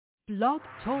Blog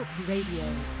Talk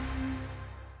Radio.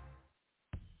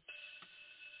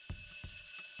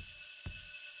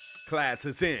 Class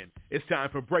is in. It's time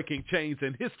for Breaking Chains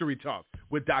and History Talk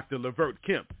with Dr. Levert,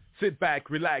 Kemp. Sit back,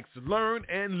 relax, learn,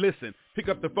 and listen. Pick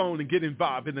up the phone and get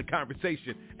involved in the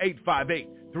conversation.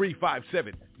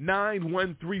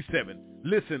 858-357-9137.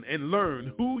 Listen and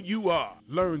learn who you are.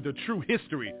 Learn the true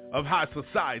history of how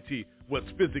society was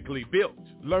physically built.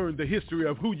 Learn the history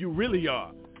of who you really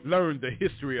are. Learn the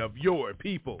history of your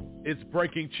people. It's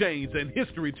Breaking Chains and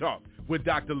History Talk with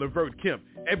Dr. Levert Kemp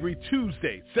every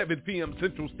Tuesday, 7 p.m.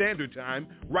 Central Standard Time,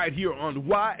 right here on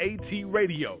YAT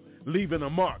Radio, leaving a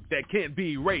mark that can't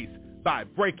be erased by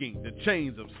breaking the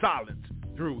chains of silence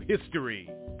through history.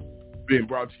 Being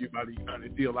brought to you by the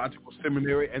United Theological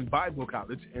Seminary and Bible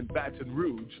College in Baton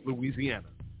Rouge, Louisiana.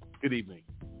 Good evening.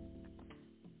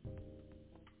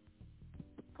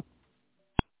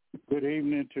 Good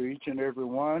evening to each and every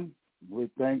one. We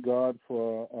thank God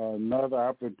for another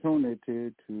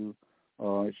opportunity to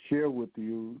share with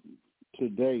you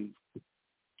today.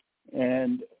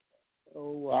 And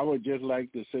I would just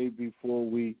like to say before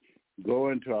we go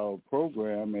into our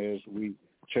program, as we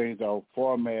change our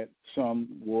format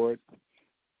somewhat,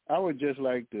 I would just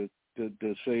like to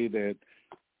say that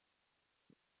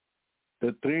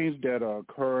the things that are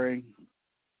occurring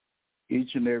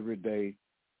each and every day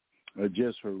are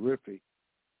just horrific.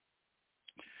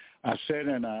 I sat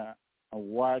and I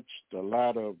watched a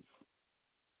lot of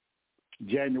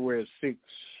January 6th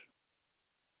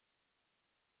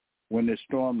when they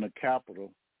stormed the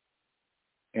Capitol,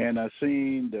 and I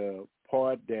seen the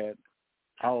part that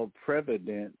our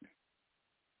president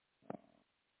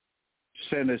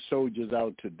sent his soldiers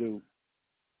out to do,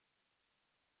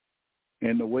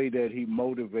 and the way that he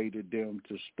motivated them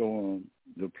to storm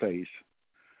the place.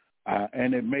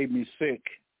 And it made me sick.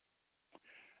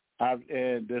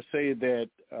 And to say that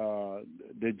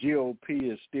the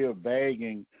GOP is still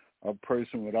bagging a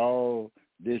person with all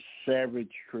this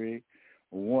savagery,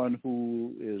 one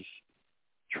who is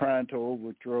trying to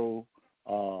overthrow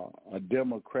a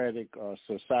democratic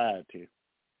society.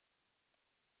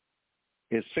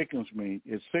 It sickens me.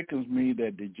 It sickens me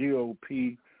that the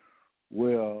GOP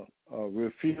will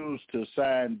refuse to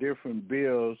sign different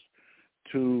bills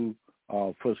to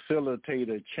facilitate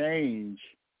a change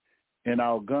in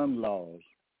our gun laws.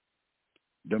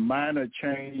 The minor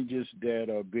changes that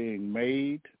are being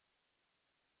made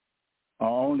are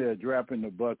only a drop in the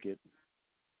bucket.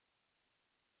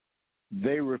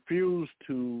 They refuse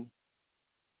to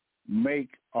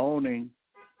make owning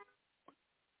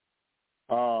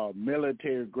a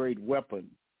military-grade weapon,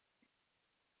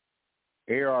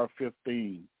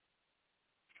 AR-15,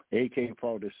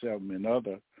 AK-47, and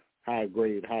other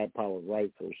high-grade, high-powered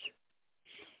rifles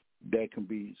that can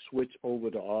be switched over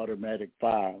to automatic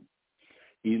fire,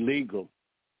 illegal.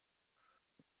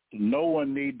 No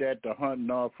one need that to hunt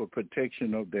off for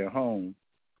protection of their home.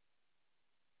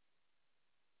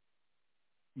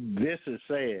 This is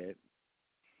sad.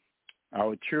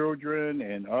 Our children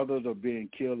and others are being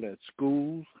killed at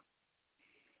schools.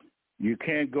 You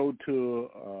can't go to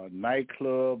a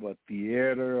nightclub, a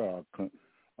theater,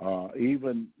 or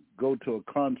even go to a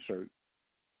concert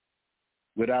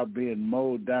without being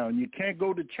mowed down. You can't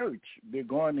go to church. They're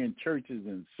going in churches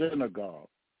and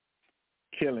synagogues,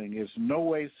 killing. It's no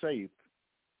way safe.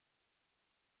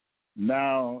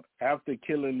 Now, after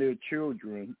killing their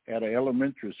children at an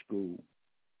elementary school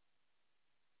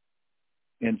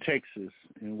in Texas,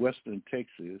 in western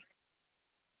Texas,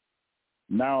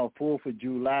 now a 4th of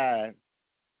July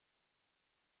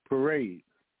parade.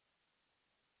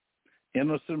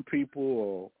 Innocent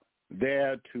people are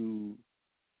there to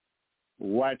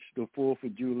watch the 4th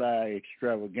of July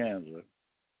extravaganza,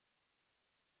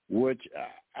 which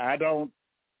I don't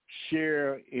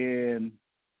share in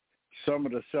some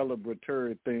of the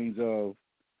celebratory things of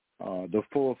the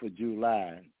 4th of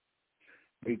July,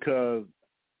 because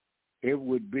it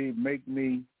would make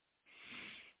me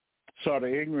sort of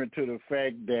ignorant to the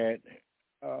fact that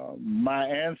my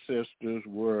ancestors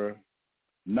were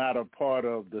not a part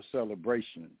of the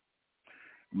celebration.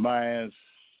 My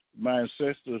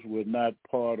ancestors were not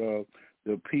part of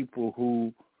the people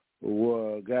who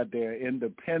got their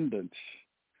independence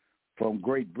from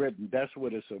Great Britain. That's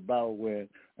what it's about when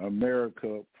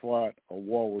America fought a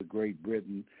war with Great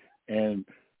Britain and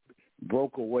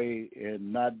broke away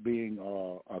and not being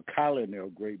a colony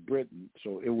of Great Britain.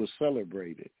 So it was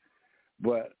celebrated.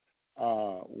 But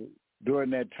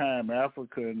during that time,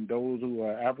 Africa and those who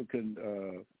were African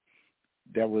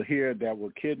that were here that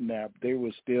were kidnapped, they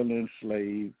were still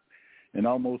enslaved. And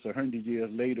almost 100 years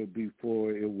later,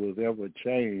 before it was ever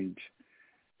changed,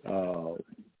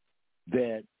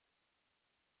 that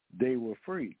they were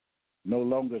free. No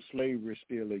longer slavery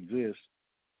still exists.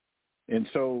 And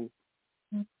so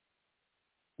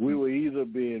we were either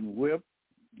being whipped,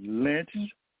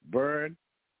 lynched, burned,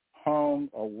 hung,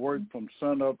 or worked from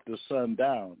sun up to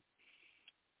sundown.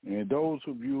 And those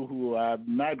of you who are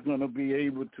not going to be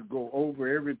able to go over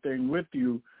everything with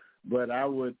you, but I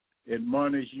would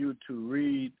admonish you to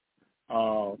read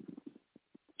the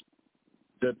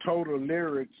total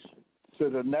lyrics to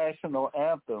the national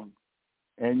anthem,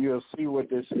 and you'll see what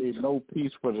they say, no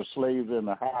peace for the slaves in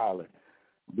the Highland,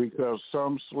 because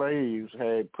some slaves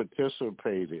had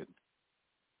participated.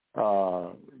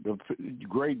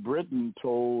 Great Britain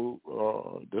told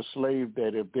the slave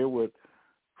that if they would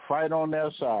fight on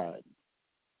their side,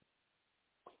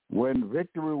 when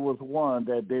victory was won,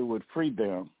 that they would free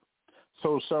them.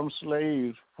 So some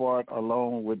slaves fought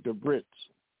along with the Brits.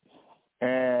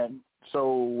 And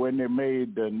so when they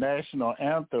made the national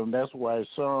anthem, that's why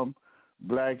some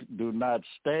blacks do not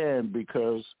stand,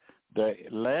 because the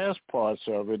last parts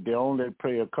of it, they only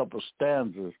play a couple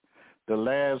stanzas. The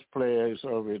last place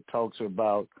of it talks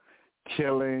about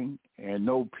killing and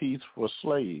no peace for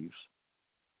slaves.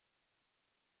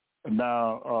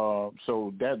 Now,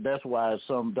 so that's why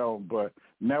some don't. But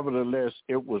nevertheless,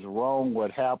 it was wrong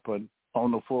what happened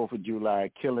on the 4th of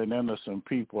July, killing innocent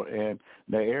people. And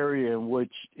the area in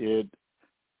which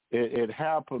it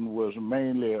happened was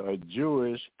mainly a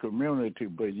Jewish community,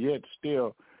 but yet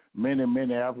still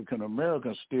many African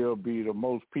Americans still be the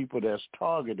most people that's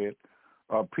targeted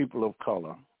are people of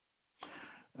color.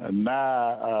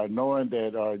 Now, knowing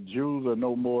that Jews are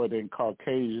no more than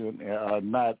Caucasian,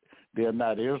 they're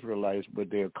not Israelites, but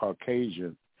they're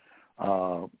Caucasian.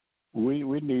 We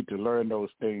need to learn those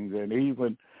things. And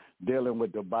even dealing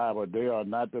with the Bible, they are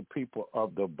not the people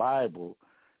of the Bible.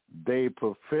 They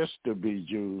profess to be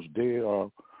Jews. They are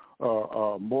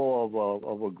more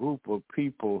of a group of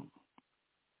people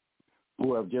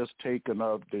who have just taken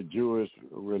up the Jewish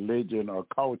religion or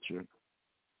culture.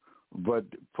 But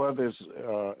for this,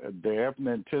 the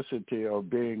ethnicity of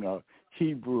being a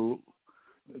Hebrew,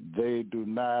 they do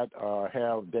not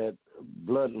have that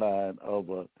bloodline of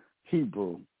a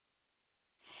Hebrew.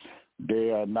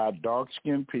 They are not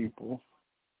dark-skinned people.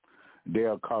 They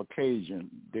are Caucasian.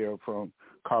 They are from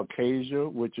Caucasia,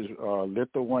 which is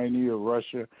Lithuania,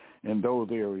 Russia, and those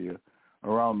areas.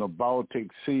 Around the Baltic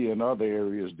Sea and other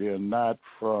areas, they're not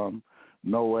from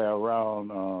nowhere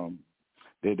around.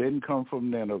 They didn't come from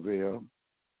Nineveh.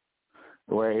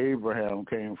 Where Abraham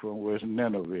came from was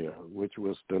Nineveh, which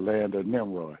was the land of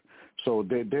Nimrod. So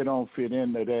they don't fit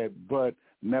into that. But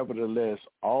nevertheless,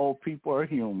 all people are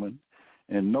human,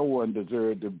 and no one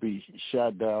deserves to be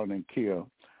shot down and killed.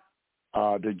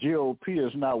 The GOP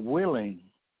is not willing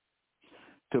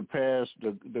to pass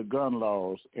the gun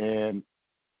laws, and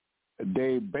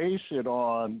they base it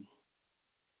on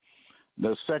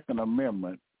the Second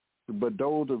Amendment. But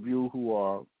those of you who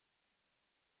are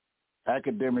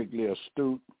academically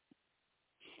astute,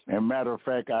 and matter of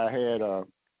fact, I had a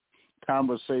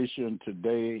conversation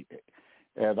today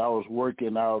as I was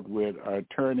working out with an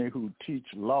attorney who teach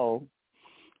law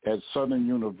at Southern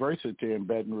University in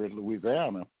Baton Rouge,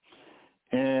 Louisiana.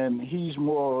 And he's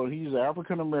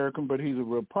African-American, but he's a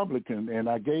Republican. And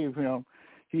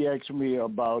he asked me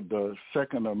about the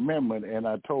Second Amendment, and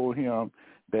I told him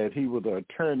that he was an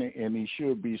attorney and he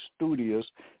should be studious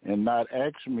and not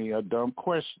ask me a dumb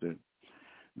question,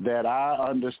 that I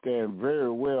understand very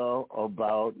well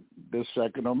about the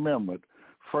Second Amendment.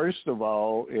 First of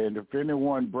all, and if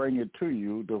anyone bring it to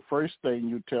you, the first thing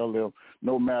you tell them,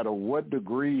 no matter what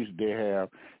degrees they have,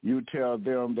 you tell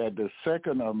them that the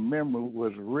Second Amendment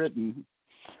was written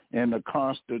in the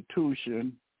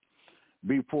Constitution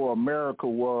before America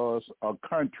was a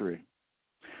country.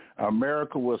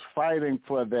 America was fighting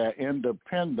for their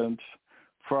independence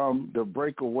from the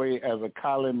breakaway as a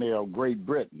colony of Great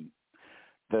Britain.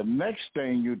 The next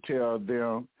thing you tell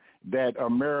them that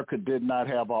America did not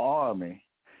have an army,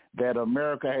 that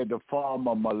America had to form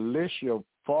a militia,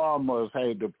 farmers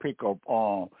had to pick up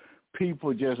arms,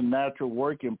 people, just natural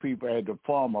working people, had to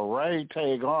form a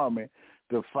ragtag army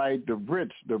to fight the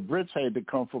Brits. The Brits had to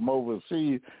come from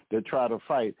overseas to try to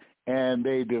fight, and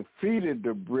they defeated the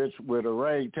Brits with a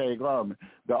ragtag army.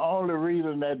 The only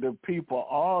reason that the people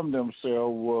armed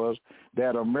themselves was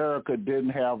that America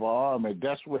didn't have an army.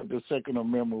 That's what the Second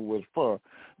Amendment was for,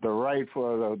 the right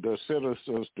for the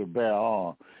citizens to bear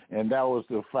arms, and that was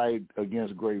the fight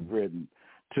against Great Britain.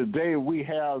 Today we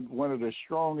have one of the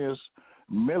strongest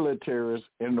militaries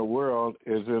in the world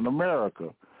is in America.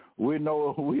 We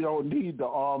know we don't need to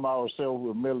arm ourselves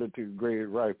with military-grade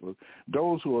rifles.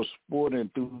 Those who are sport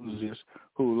enthusiasts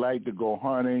who like to go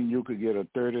hunting, you could get a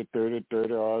 30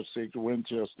 or 6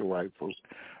 Winchester rifles,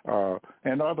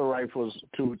 and other rifles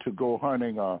to go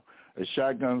hunting. A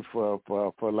shotgun for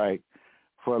like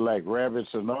rabbits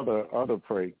and other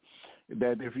prey.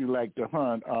 That if you like to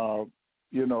hunt,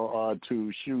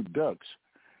 to shoot ducks.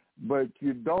 But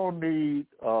you don't need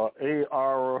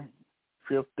AR-15.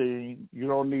 You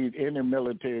don't need any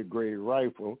military-grade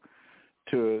rifle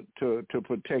to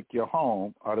protect your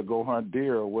home or to go hunt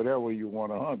deer or whatever you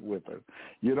want to hunt with it.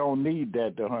 You don't need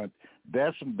that to hunt.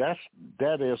 That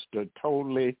is the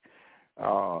totally.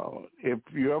 If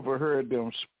you ever heard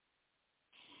them,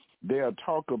 they'll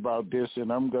talk about this,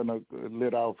 and I'm gonna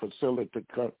let our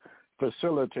facilitator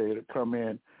come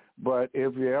in. But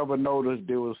if you ever noticed,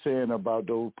 they were saying about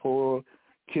those poor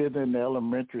kids in the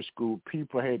elementary school,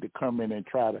 people had to come in and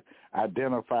try to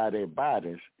identify their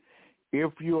bodies.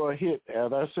 If you are hit,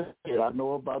 as I said, I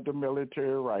know about the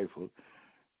military rifle.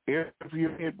 If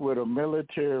you're hit with a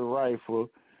military rifle,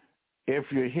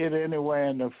 if you're hit anywhere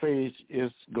in the face,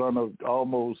 it's going to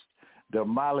almost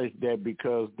demolish that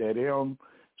because that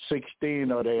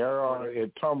M16 or the AR,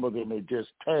 it tumbles and it just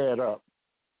tear it up.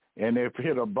 And if it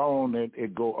hit a bone,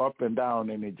 it go up and down,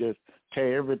 and it just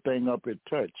tear everything up it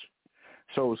touch.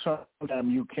 So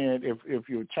sometimes you can't, if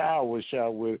your child was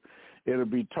shot with, it'll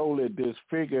be totally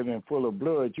disfigured and full of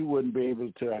blood. You wouldn't be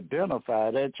able to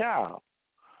identify that child.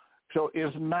 So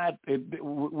it's not,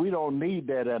 we don't need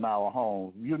that in our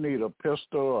home. You need a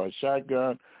pistol or a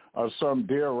shotgun or some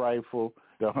deer rifle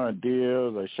to hunt deer,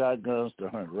 or shotguns to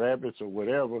hunt rabbits or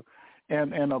whatever.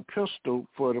 And a pistol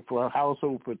for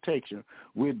household protection.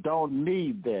 We don't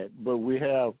need that, but we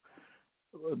have.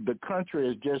 The country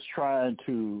is just trying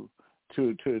to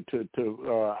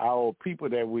our people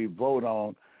that we vote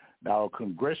on, our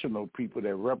congressional people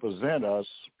that represent us,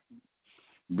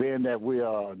 being that we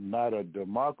are not a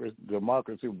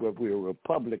democracy, but we're a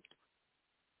republic.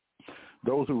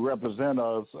 Those who represent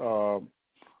us are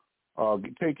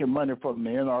taking money from the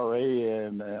NRA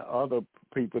and other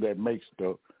people that makes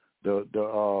the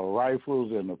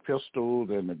rifles and the pistols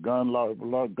and the gun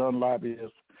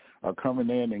lobbyists are coming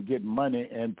in and getting money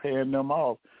and paying them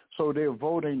off. So they're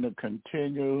voting to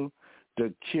continue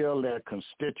to kill their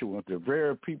constituents. The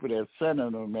very people that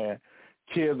sending them there,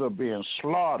 kids are being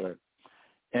slaughtered.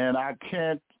 And I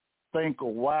can't think of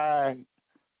why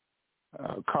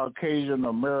Caucasian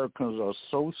Americans are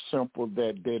so simple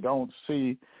that they don't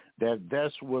see that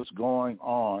that's what's going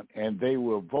on, and they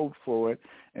will vote for it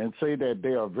and say that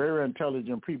they are very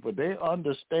intelligent people. They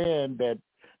understand that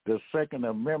the Second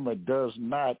Amendment does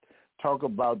not talk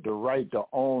about the right to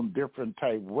own different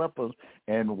type weapons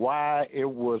and why it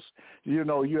was, you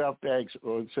have to ask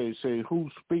or say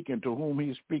who's speaking to, whom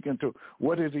he's speaking to,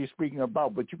 what is he speaking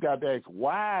about, but you got to ask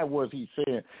why was he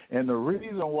saying. And the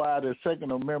reason why the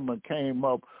Second Amendment came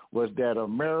up was that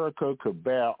America could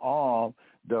bear arms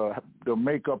to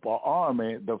make up an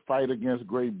army to fight against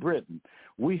Great Britain.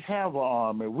 We have an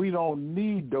army. We don't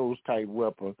need those type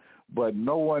weapons, but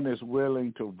no one is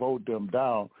willing to vote them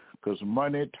down because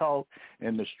money talk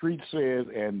and the street says,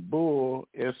 and bull,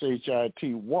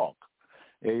 S-H-I-T, walk.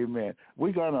 Amen.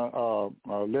 We're going to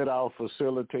let our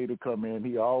facilitator come in.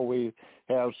 He always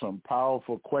has some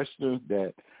powerful questions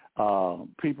that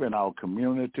people in our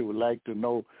community would like to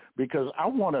know, because I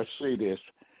want to say this.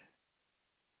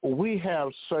 We have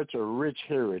such a rich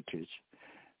heritage.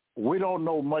 We don't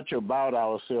know much about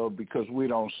ourselves because we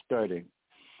don't study.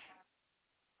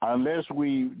 Unless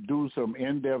we do some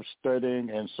in-depth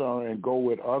studying and go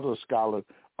with other scholars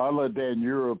other than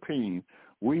European,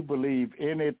 we believe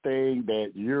anything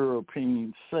that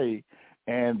Europeans say,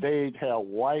 and they have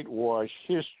whitewashed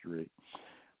history.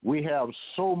 We have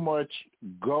so much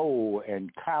gold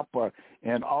and copper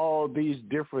and all these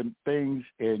different things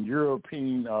in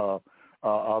European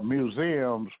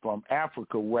museums from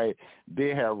Africa, where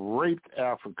they have raped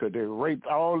Africa. They raped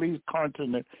all these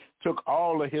continents, took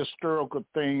all the historical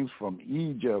things from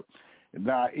Egypt.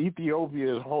 Now,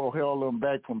 Ethiopia has held them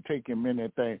back from taking many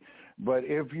things. But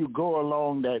if you go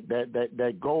along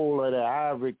that gold or the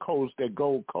Ivory Coast, that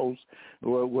Gold Coast,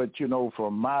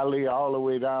 from Mali all the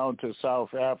way down to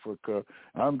South Africa,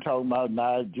 I'm talking about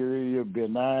Nigeria,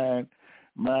 Benin,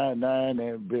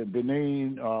 and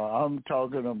Benin. I'm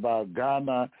talking about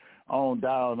Ghana on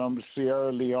down. I'm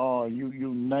Sierra Leone.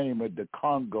 You name it. The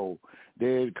Congo.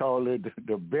 They call it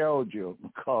the Belgium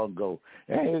Congo.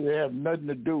 And they have nothing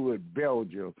to do with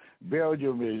Belgium.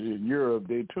 Belgium is in Europe.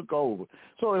 They took over.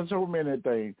 So there's so many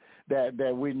things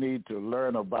that we need to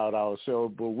learn about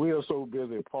ourselves. But we're so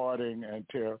busy partying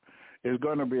until it's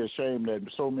going to be a shame that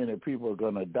so many people are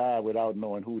going to die without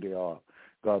knowing who they are.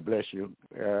 God bless you.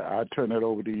 I turn it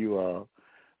over to you,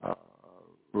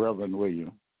 Reverend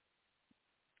William.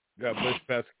 God bless you,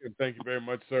 Pastor Kemp. Thank you very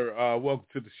much, sir. Welcome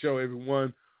to the show,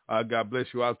 everyone. God bless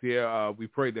you out there. We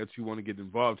pray that you want to get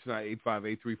involved tonight.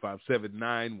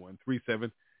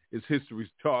 858-357-9137 is History's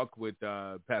Talk with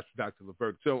Pastor Dr.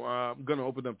 Levert. So I'm going to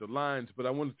open up the lines, but I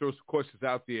want to throw some questions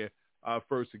out there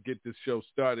first to get this show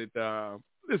started.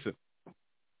 Listen,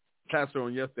 Pastor,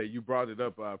 on yesterday, you brought it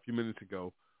up a few minutes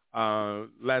ago.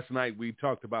 Last night, we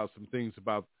talked about some things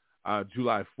about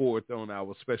July 4th on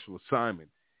our special assignment.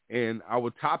 And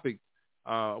our topic,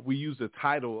 we used a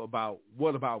title about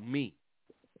what about me?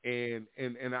 And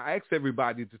I asked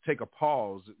everybody to take a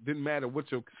pause. It didn't matter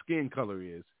what your skin color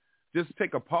is. Just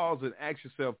take a pause and ask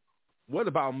yourself, what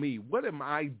about me? What am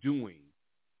I doing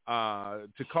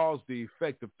to cause the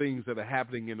effect of things that are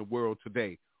happening in the world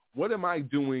today? What am I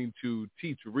doing to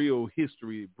teach real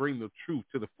history, bring the truth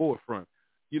to the forefront?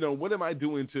 You know, what am I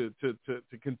doing to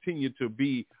continue to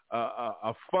be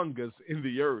a fungus in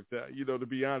the earth, to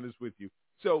be honest with you?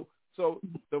 So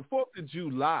the 4th of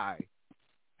July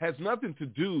has nothing to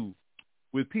do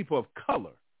with people of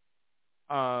color.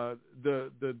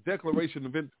 The Declaration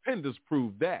of Independence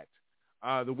proved that.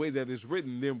 The way that it's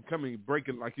written, them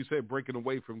breaking, like you said, breaking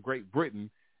away from Great Britain,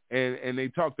 and they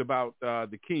talked about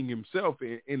the king himself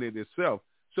in it itself.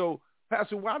 So,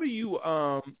 Pastor, why do you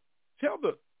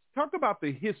talk about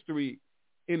the history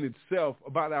in itself,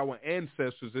 about our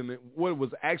ancestors and what was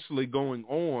actually going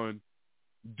on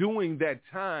during that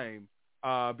time,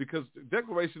 because the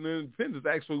Declaration of Independence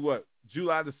actually,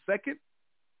 July the 2nd?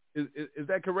 Is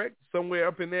that correct? Somewhere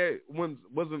up in there,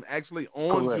 wasn't actually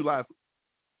on Correct. July.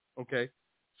 Okay.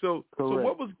 So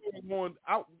what was going on?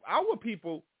 Our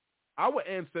people, our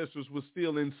ancestors were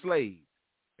still enslaved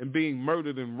and being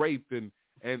murdered and raped and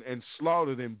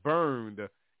slaughtered and burned.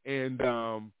 And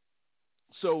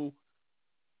so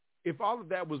if all of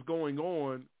that was going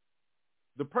on,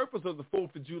 the purpose of the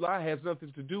 4th of July has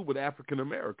nothing to do with African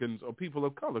Americans or people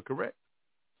of color, correct?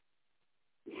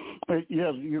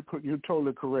 Yes, you're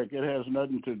totally correct. It has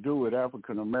nothing to do with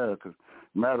African Americans.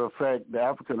 Matter of fact, the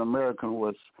African American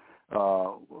was,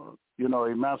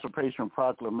 Emancipation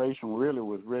Proclamation really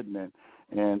was written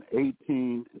in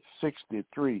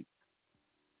 1863.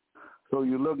 So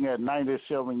you're looking at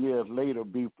 97 years later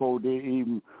before they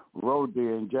even wrote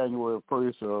there in January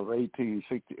 1st of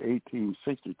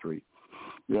 1863.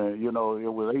 Yeah, it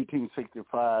was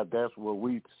 1865. That's what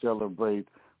we celebrate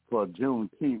for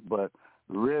Juneteenth. But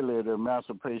really, the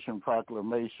Emancipation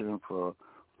Proclamation for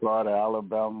Florida,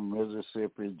 Alabama,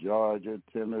 Mississippi, Georgia,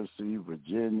 Tennessee,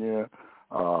 Virginia,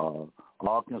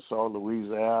 Arkansas,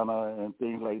 Louisiana, and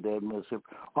things like that,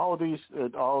 Mississippi. All the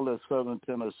southern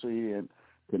Tennessee and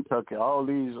Kentucky, all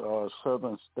these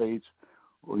southern states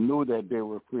knew that they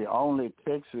were free. Only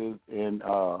Texas in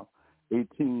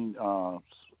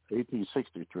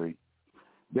 1863,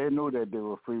 they knew that they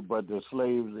were free, but the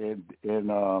slaves in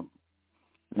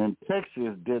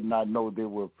Texas did not know they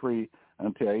were free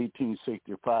until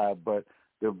 1865. But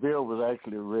the bill was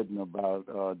actually written about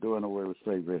doing away with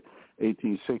slavery in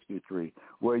 1863.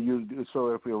 So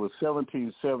if it was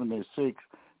 1776,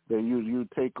 then you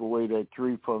take away that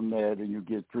 3 from that and you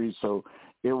get 3. So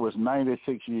it was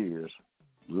 96 years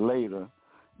later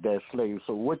that slaves.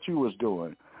 So what you was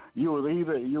doing, you was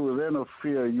in a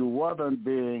fear. You wasn't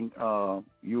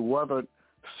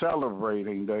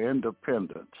celebrating the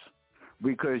independence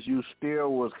because you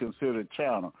still was considered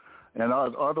chattel. In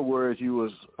other words, you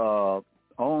was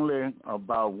only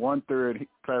about 1/3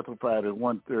 classified as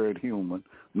 1/3 human,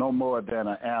 no more than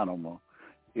an animal.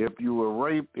 If you were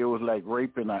raped, it was like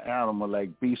raping an animal,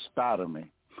 like beastotomy.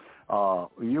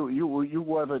 You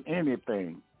wasn't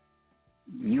anything.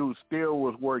 You still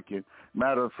was working.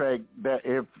 Matter of fact, that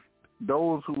if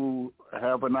those who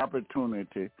have an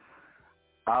opportunity,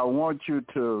 I want you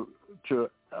to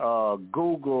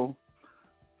Google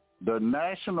the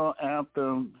national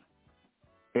anthem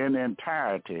in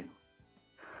entirety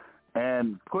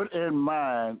and put in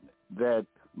mind that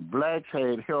blacks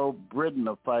had helped Britain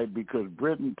to fight because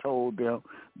Britain told them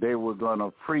they were going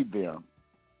to free them.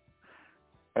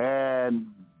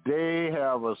 And they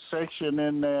have a section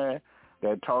in there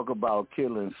that talk about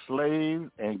killing slaves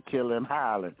and killing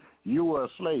Highland. You were a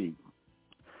slave.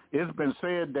 It's been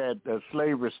said that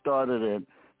slavery started in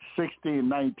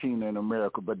 1619 in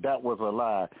America, but that was a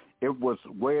lie. It was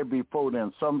way before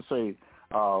then. Some say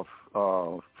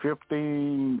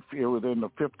 15. It was in the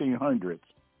 1500s.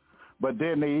 But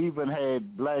then they even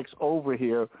had blacks over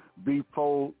here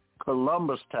before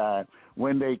Columbus time,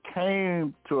 when they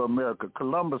came to America,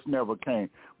 Columbus never came,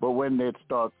 but when they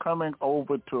start coming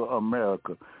over to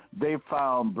America, they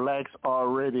found blacks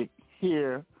already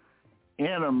here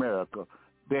in America.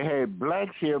 They had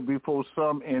blacks here before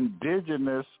some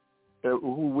indigenous,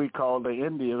 who we call the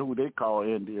Indians, who they call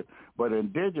Indians, but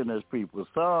indigenous people.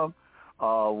 Some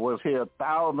was here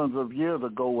thousands of years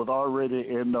ago, was already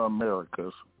in the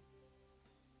Americas,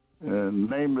 and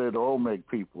namely the Olmec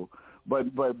people.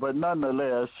 But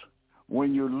nonetheless,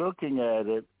 when you're looking at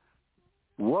it,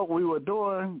 what we were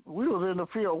doing, we was in the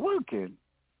field working.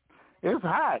 It's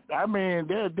hot. I mean,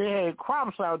 they had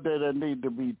crops out there that need to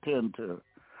be tended to.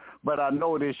 But I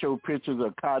know they show pictures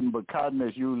of cotton, but cotton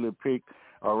is usually picked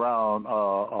around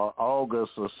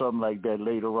August or something like that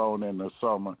later on in the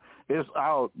summer. It's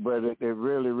out, but it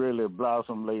really, really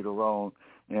blossomed later on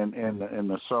in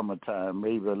the summertime,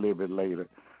 maybe a little bit later.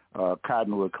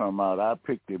 Cotton would come out. I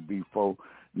picked it before.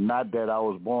 Not that I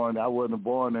wasn't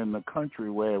born in the country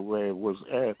where it was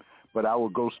at, but I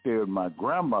would go stay with my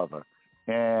grandmother,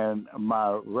 and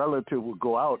my relative would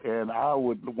go out, and I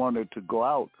would wanted to go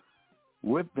out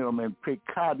with them and pick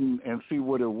cotton and see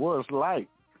what it was like.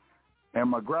 And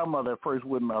my grandmother at first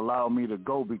wouldn't allow me to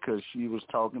go because she was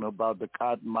talking about the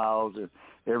cotton miles and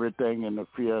everything in the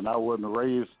field, and I wasn't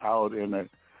raised out in that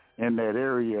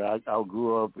area. I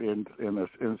grew up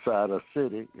inside a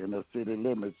city, in the city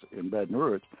limits in Baton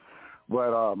Rouge.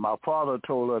 But my father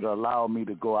told her to allow me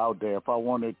to go out there. If I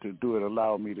wanted to do it,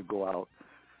 allow me to go out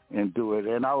and do it.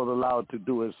 And I was allowed to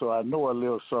do it, so I know a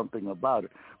little something about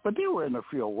it. But they were in the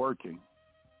field working.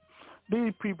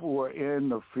 These people were in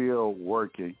the field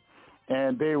working,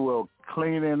 and they were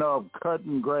cleaning up,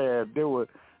 cutting grass. They were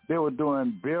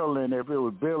doing building. If it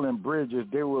was building bridges,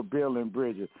 they were building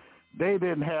bridges. They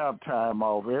didn't have time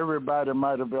off. Everybody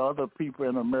might have been other people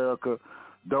in America,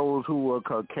 those who were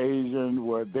Caucasian,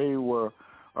 where they were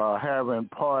having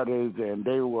parties and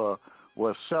they were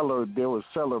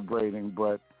celebrating,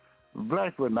 but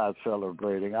blacks were not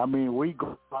celebrating. I mean, we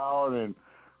go out and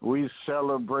we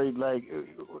celebrate like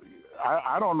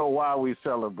I don't know why we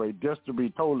celebrate. Just to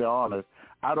be totally honest,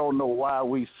 I don't know why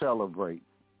we celebrate.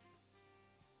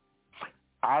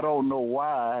 I don't know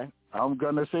why. I'm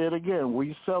going to say it again.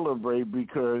 We celebrate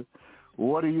because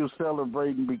what are you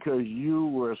celebrating? Because you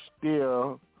were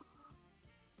still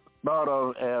thought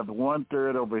of as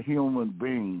 1/3 of a human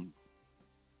being.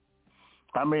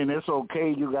 I mean, it's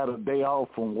okay. You got a day off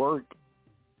from work.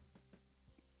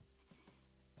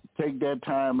 Take that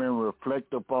time and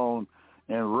reflect upon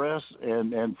and rest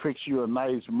and fix you a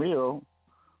nice meal.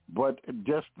 But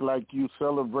just like you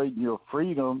celebrating your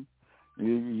freedom,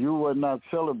 you were not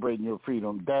celebrating your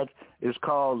freedom. That is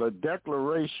called a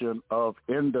Declaration of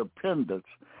Independence.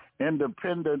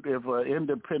 Independent, if an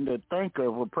independent thinker,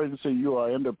 if a person says you are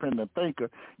an independent thinker,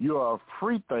 you are a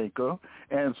free thinker.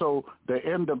 And so the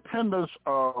independence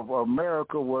of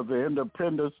America was the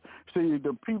independence. See,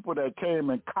 the people that came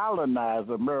and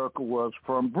colonized America was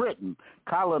from Britain.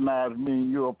 Colonized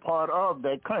means you're a part of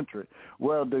that country.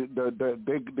 Well, they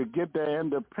get their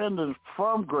independence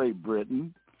from Great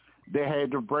Britain, they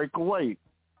had to break away.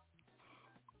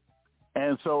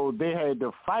 And so they had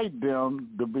to fight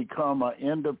them to become an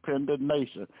independent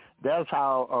nation. That's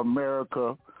how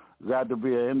America got to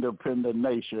be an independent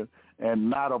nation and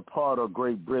not a part of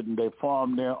Great Britain. They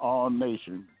formed their own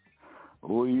nation.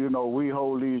 We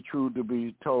hold these truths to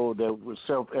be told that was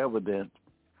self-evident,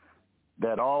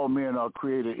 that all men are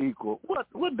created equal.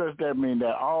 What does that mean,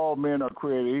 that all men are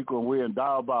created equal and we're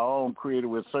endowed by our own creator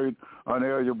with certain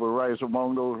unalienable rights,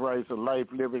 among those rights of life,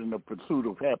 living in the pursuit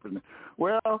of happiness?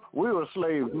 Well, we were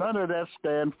slaves. None of that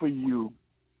stand for you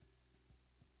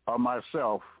or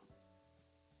myself.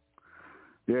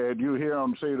 Yeah, you hear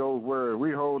them say those words.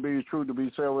 We hold these truths to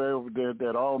be self-evident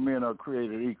that all men are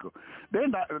created equal.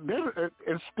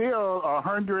 It's still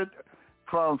 100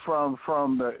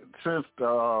 since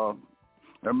the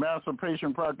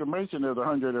Emancipation Proclamation is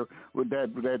 100 with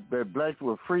that blacks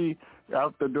were free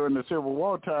after during the Civil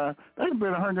War time. That's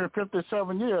been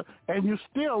 157 years, and you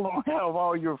still don't have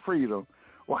all your freedom.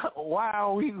 Why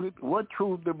are we? What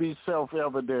truth to be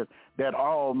self-evident that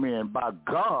all men, by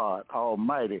God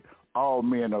Almighty, all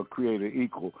men are created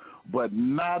equal, but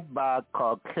not by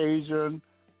Caucasian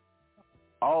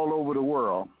all over the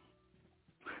world.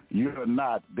 You're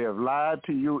not. They've lied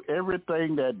to you.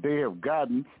 Everything that they have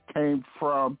gotten came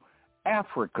from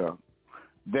Africa.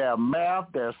 Their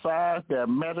math, their science, their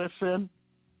medicine,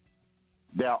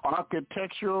 their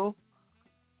architectural,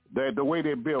 the way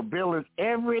they build buildings,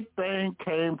 everything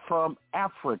came from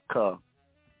Africa.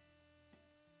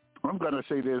 I'm going to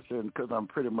say this because I'm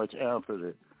pretty much answered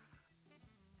it.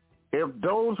 If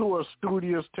those who are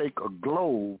studious take a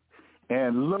globe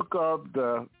and look up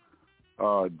the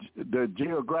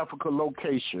geographical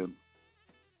location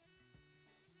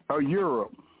of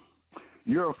Europe,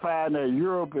 you'll find that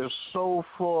Europe is so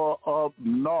far up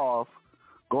north,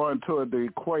 going toward the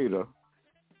equator.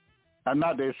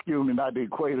 Not the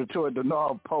equator, toward the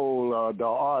North Pole, the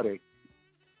Arctic.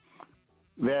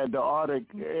 That the Arctic,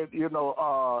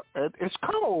 it's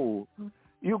cold.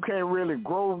 You can't really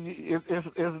grow.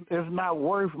 It's not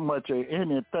worth much of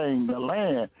anything, the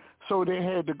land. So they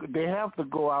have to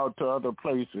go out to other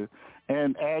places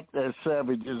and act as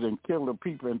savages and kill the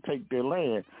people and take their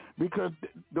land, because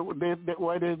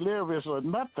where they live is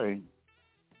nothing.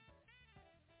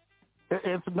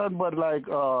 It's nothing but, like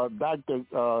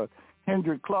Dr.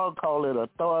 Hendrik Clark called it, a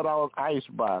thawed-out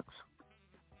icebox.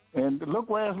 And look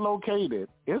where it's located.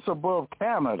 It's above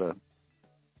Canada.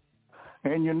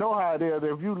 And you know how it is.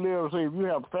 If you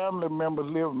have family members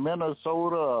live in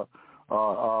Minnesota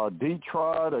or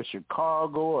Detroit or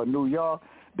Chicago or New York,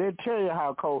 they tell you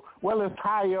how cold. Well, it's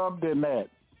higher up than that.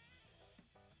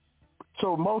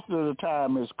 So most of the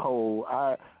time it's cold.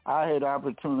 I had the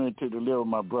opportunity to live with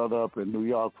my brother up in New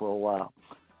York for a while.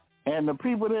 And the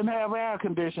people didn't have air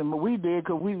conditioning, but we did,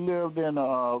 because we lived in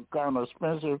a kind of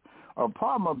expensive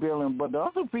apartment building. But the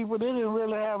other people, they didn't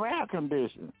really have air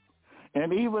conditioning.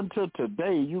 And even to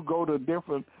today, you go to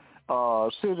different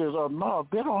cities up north,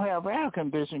 they don't have air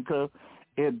conditioning because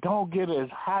it don't get as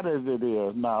hot as it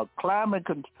is. Now,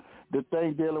 the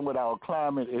thing dealing with our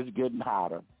climate is getting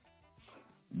hotter.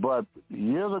 But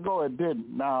years ago, it didn't.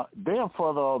 Now, they're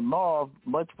further up north,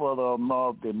 much further up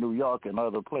north than New York and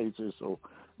other places, so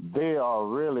they are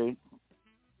really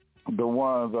the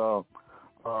ones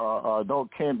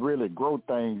can't really grow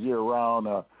things year-round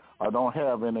or don't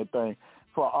have anything.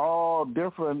 For all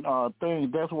different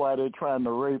things, that's why they're trying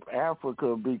to rape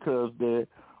Africa, because they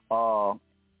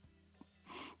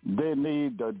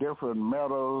need the different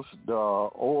metals, the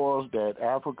ores that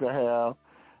Africa have.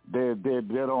 They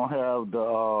don't have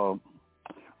the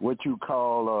what you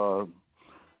call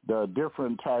the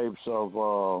different types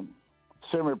of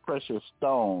semi-precious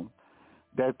stone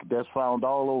that's found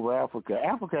all over Africa.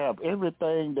 Africa have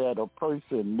everything that a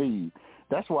person needs.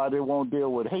 That's why they won't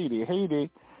deal with Haiti. Haiti,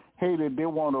 they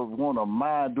want to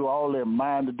mine, do all that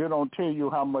mining. They don't tell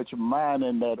you how much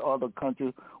mining that other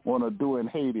countries want to do in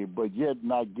Haiti, but yet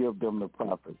not give them the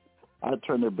profit. I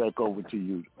turn it back over to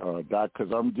you, Doc,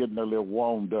 because I'm getting a little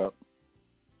warmed up.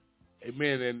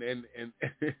 Amen. And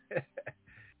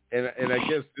I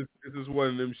guess this is one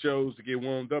of them shows to get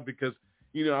warmed up, because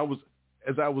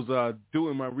as I was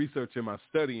doing my research and my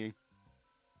studying,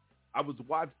 I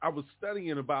was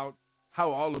studying about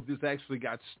how all of this actually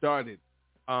got started.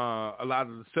 A lot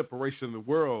of the separation of the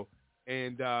world,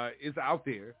 and it's out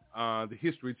there. The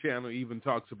History Channel even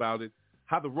talks about it.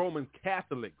 How the Roman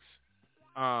Catholics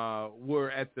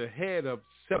were at the head of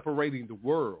separating the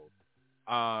world.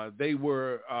 They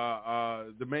were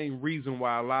the main reason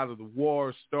why a lot of the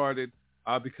wars started,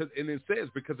 because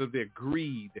of their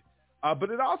greed.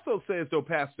 But it also says, though,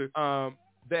 Pastor,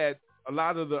 that a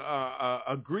lot of the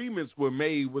agreements were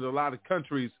made with a lot of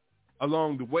countries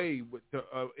along the way with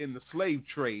in the slave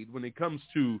trade when it comes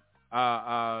to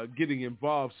getting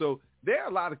involved. So there are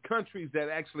a lot of countries that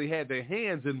actually had their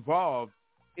hands involved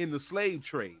in the slave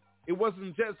trade. It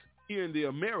wasn't just here in the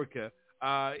America.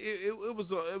 It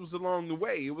was along the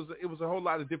way. It was a whole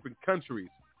lot of different countries: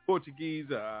 Portuguese,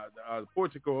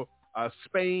 Portugal,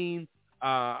 Spain,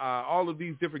 all of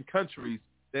these different countries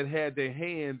that had their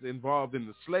hands involved in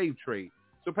the slave trade.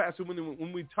 So, Pastor,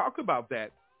 when we talk about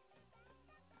that,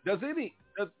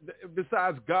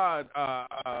 besides God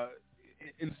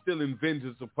instilling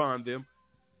vengeance upon them,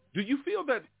 do you feel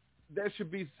that there should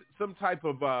be some type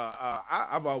of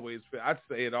I've always felt, I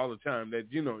say it all the time, that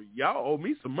y'all owe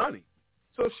me some money?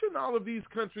 So shouldn't all of these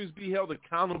countries be held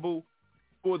accountable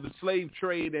for the slave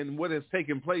trade and what has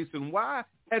taken place, and why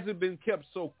has it been kept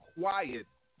so quiet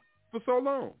for so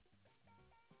long?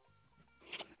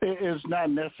 It's not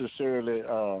necessarily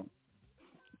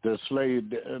the slave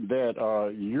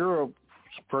that Europe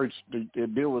first. They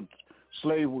deal with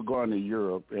slaves were going to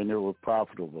Europe and it was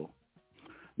profitable.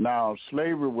 Now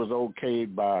slavery was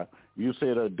okayed by, you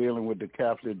said, dealing with the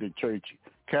Catholic Church.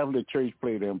 Catholic Church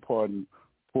played an important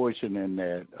portion in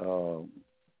that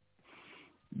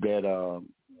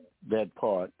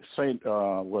part.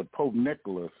 Pope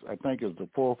Nicholas, I think is the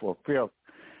fourth or fifth.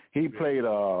 He played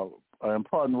an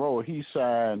important role. He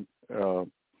signed the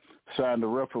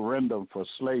referendum for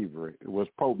slavery. It was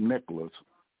Pope Nicholas.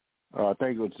 I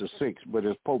think it was the sixth, but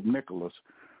it's Pope Nicholas.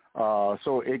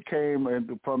 So it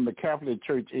came from the Catholic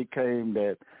Church. It came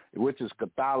that which is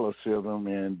Catholicism,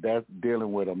 and that's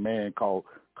dealing with a man called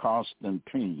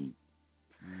Constantine.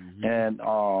 Mm-hmm. And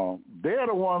they're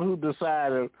the one who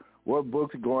decided what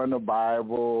books go in the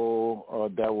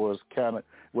Bible that was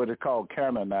what they call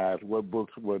canonized, what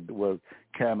books was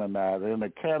canonized. And the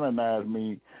canonized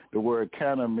the word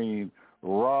canon means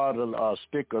rod or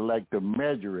stick, or like to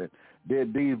measure it.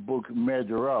 These books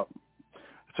measure up.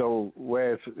 So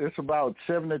whereas it's about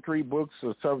 73 books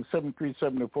or 73,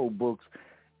 74 books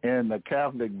in the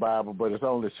Catholic Bible, but it's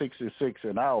only 66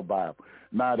 in our Bible.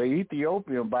 Now the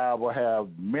Ethiopian Bible have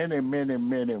many, many,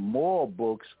 many more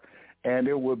books, and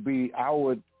it would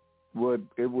behoove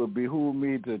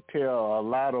me to tell a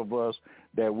lot of us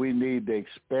that we need to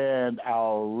expand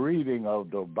our reading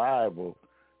of the Bible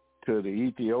to the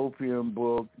Ethiopian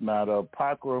book. Now the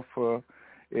Apocrypha,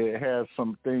 it has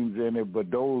some things in it, but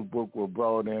those books were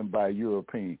brought in by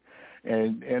Europeans.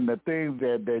 And the things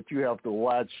that you have to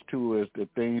watch too is the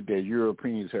things that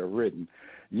Europeans have written.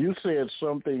 You said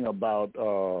something about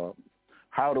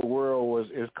how the world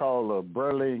it's called a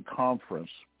Berlin Conference,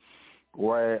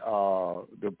 where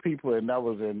the people, and that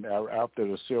was after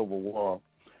the Civil War,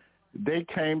 they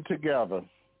came together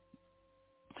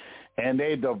and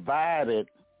they divided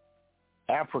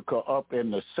Africa up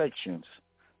into sections: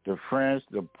 the French,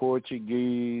 the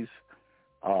Portuguese,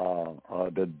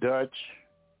 the Dutch,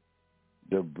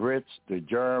 the Brits, the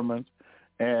Germans,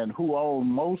 and who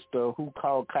owned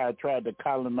tried to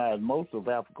colonize most of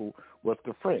Africa was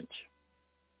the French.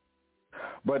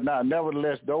 But now,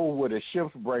 nevertheless, those were the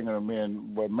ships bringing them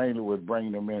in, but mainly was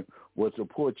bringing them in was the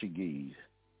Portuguese,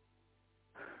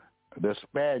 the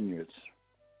Spaniards,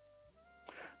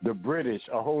 the British,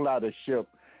 a whole lot of ships,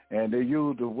 and they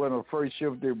used one of the first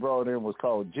ships they brought in was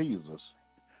called Jesus,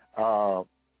 a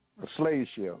slave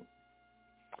ship.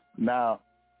 Now,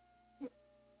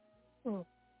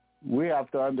 we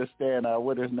have to understand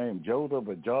what his name, Joseph,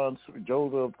 what you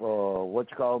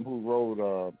call him,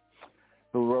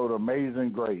 who wrote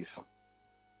Amazing Grace.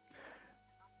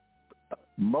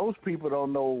 Most people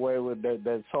don't know where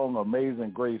that song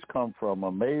Amazing Grace come from.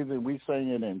 Amazing, we sing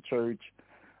it in church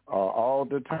all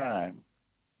the time.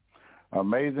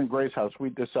 Amazing Grace, how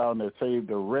sweet the sound that saved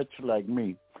a wretch like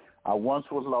me. I once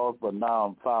was lost, but now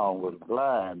I'm found, was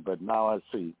blind, but now I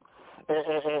see.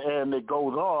 And it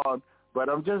goes on, but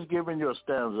I'm just giving you a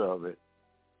stanza of it.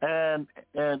 And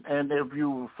if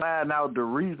you find out the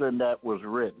reason that was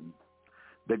written,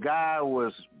 the guy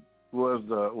was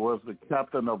the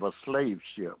captain of a slave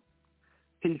ship.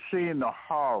 He seen the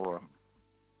horror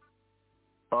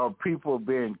of people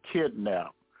being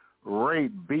kidnapped,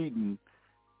 raped, beaten,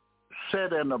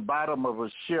 set in the bottom of a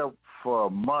ship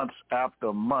for months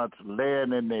after months,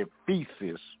 laying in their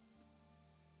feces,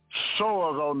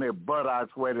 sores on their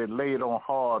buttocks where they laid on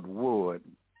hard wood,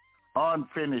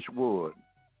 unfinished wood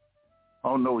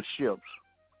on those ships.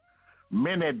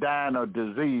 Many dying of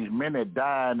disease, many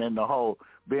dying in the hole,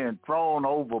 being thrown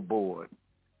overboard.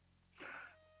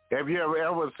 Have you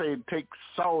ever say take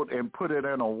salt and put it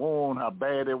in a wound, how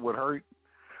bad it would hurt?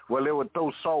 Well, they would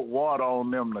throw salt water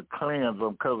on them to cleanse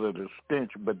them because of the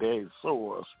stench, but they had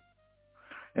sores.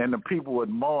 And the people would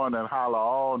mourn and holler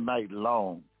all night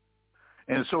long.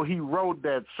 And so he wrote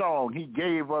that song. He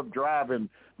gave up driving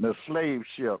the slave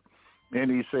ship, and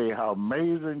he said, how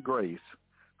amazing grace,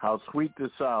 how sweet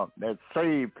the sound that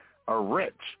saved a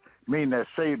wretch, meaning that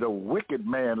saved a wicked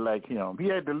man like him. He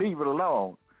had to leave it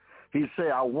alone. He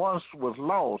said, I once was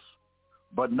lost,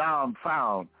 but now I'm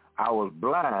found. I was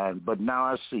blind, but now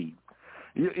I see.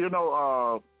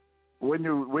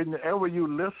 Whenever you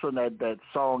listen at that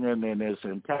song in its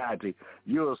entirety,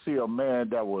 you'll see a man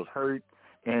that was hurt,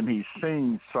 and he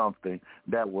seen something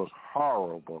that was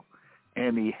horrible,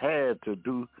 and he had to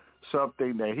do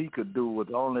something that he could do. With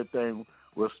the only thing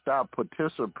was stop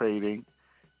participating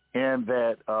in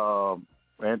that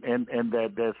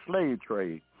that slave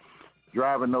trade,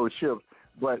 driving those ships.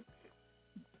 But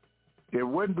it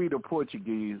wouldn't be the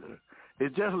Portuguese.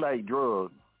 It's just like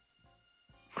drugs.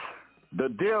 The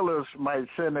dealers might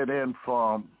send it in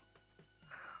from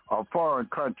a foreign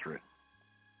country,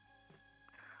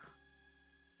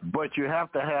 but you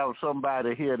have to have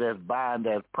somebody here that's buying,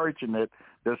 that's purchasing it,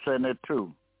 to send it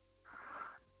to.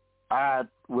 I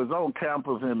was on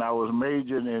campus and I was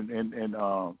majoring in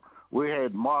we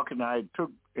had marketing. I took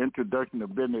introduction to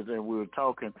business, and we were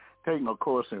taking a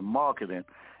course in marketing.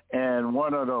 And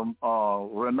one of the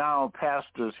renowned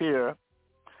pastors here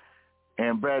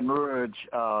in Baton Rouge,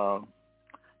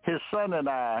 his son and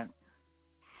I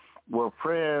were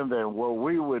friends, and what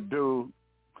we would do,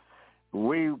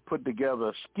 we put together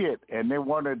a skit, and they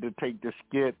wanted to take the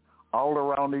skit all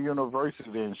around the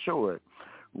university and show it.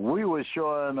 we were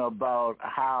showing about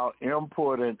how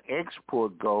import and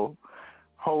export go,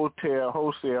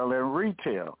 wholesale, and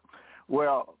retail.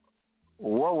 Well,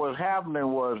 what was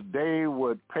happening was they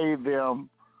would pay them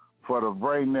to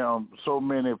bring them so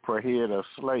many per head of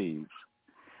slaves.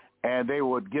 And they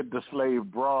would get the slave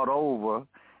brought over,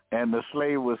 and the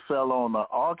slave would sell on the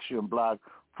auction block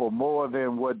for more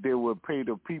than what they would pay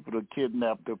the people to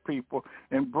kidnap the people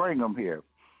and bring them here.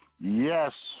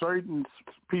 Yes, certain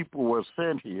people were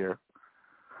sent here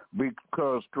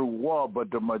because through war, but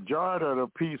the majority of the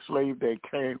peace slaves that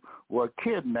came were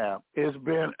kidnapped. It's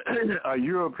been a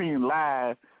European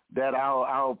lie that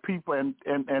our people, and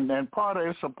part of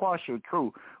it's a partial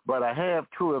truth, but a half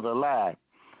true is a lie.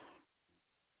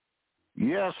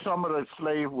 Yes, some of the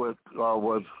slave was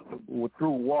through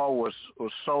war was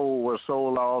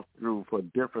sold off through for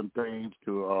different things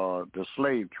to the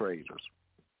slave traders,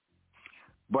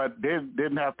 but they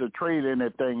didn't have to trade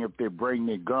anything if they bring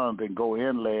their guns and go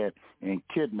inland and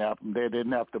kidnap them. They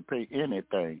didn't have to pay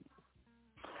anything.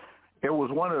 It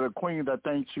was one of the queens. I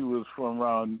think she was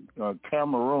from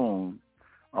Cameroon,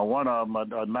 or one of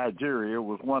them, Nigeria. It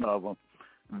was one of them.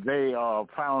 They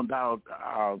found out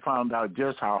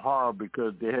just how hard,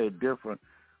 because they had different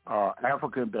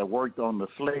Africans that worked on the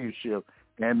slave ship,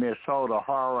 and they saw the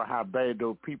horror, how bad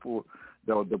those people,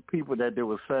 the people that they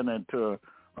were sending to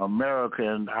America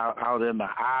and out in the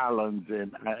islands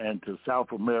and to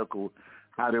South America,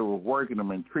 how they were working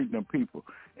them and treating them people.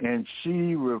 And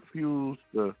she refused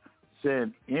to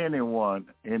send anyone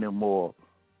anymore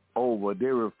over. They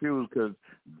refused because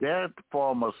their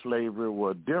form of slavery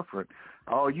was different.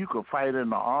 Oh, you could fight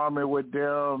in the army with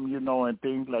them, and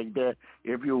things like that.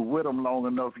 If you were with them long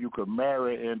enough, you could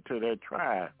marry into their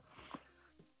tribe.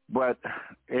 But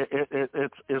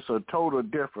it's a total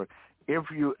different. If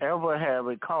you ever have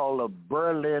it called a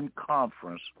Berlin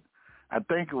Conference, I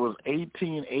think it was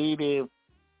 1884,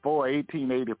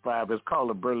 1885. It's called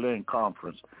a Berlin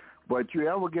Conference. But you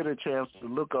ever get a chance to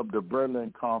look up the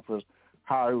Berlin Conference,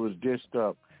 how it was dished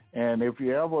up, and if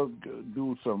you ever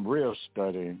do some real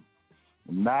studying,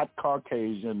 not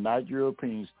Caucasian, not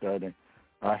European study,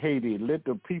 Haiti, let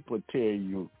the people tell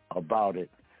you about it.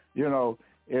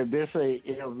 If they say,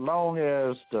 as long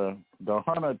as the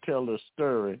hunter tell the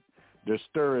story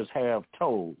is half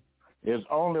told. It's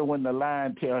only when the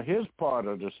lion tell his part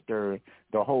of the story,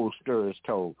 the whole story is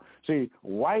told. See,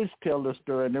 whites tell the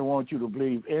story and they want you to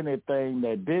believe anything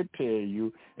that they tell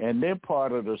you, and their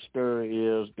part of the story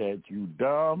is that you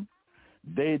dumb,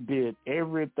 they did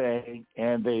everything,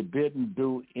 and they didn't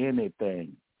do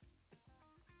anything.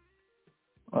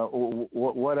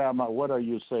 What are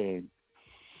you saying?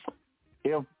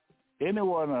 If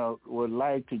anyone would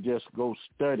like to just go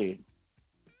study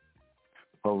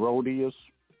Herodias,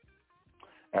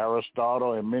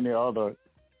 Aristotle, and many other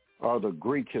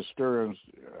Greek historians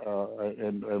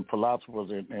and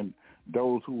philosophers and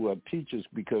those who are teachers,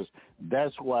 because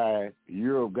that's why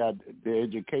Europe got the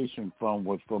education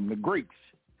was from the Greeks.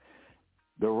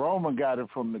 The Roman got it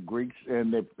from the Greeks,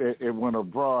 and it went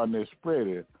abroad and they spread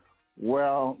it.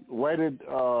 Well, where did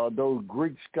those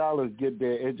Greek scholars get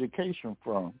their education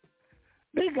from?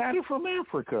 They got it from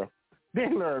Africa. They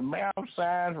learned math,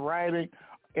 science, writing,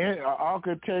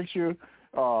 architecture,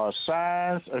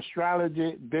 science,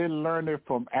 astrology. They learned it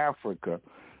from Africa.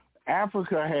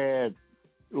 Africa had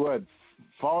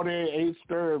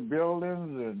 48-story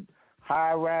buildings and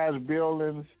high-rise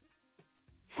buildings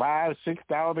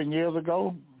 5,000-6,000 years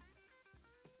ago.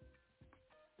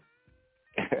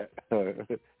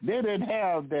 They didn't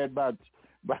have that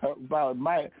about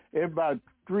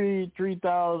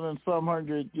 3,000 some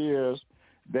hundred years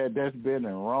that's been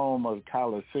in Rome, or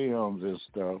Colosseums and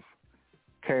stuff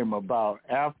came about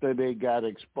after they got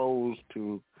exposed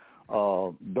to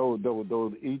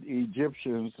those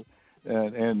Egyptians,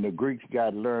 and the Greeks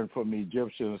got learned from the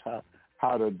Egyptians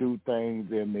how to do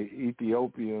things, and the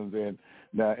Ethiopians, and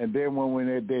then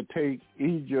when they take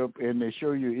Egypt and they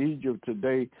show you Egypt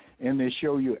today, and they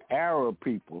show you Arab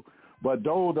people, but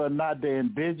those are not the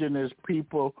indigenous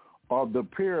people of the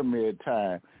pyramid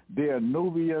time. They are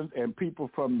Nubians and people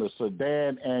from the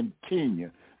Sudan and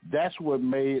Kenya. That's what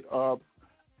made up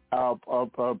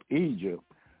Egypt.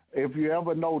 If you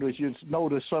ever notice, you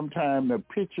notice sometime the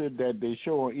picture that they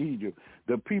show in Egypt,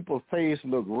 the people's face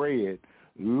look red.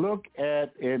 Look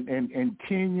at in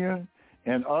Kenya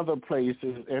and other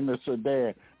places in the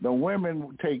Sudan, the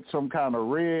women take some kind of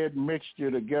red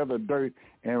mixture together, dirt,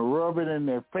 and rub it in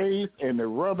their face, and they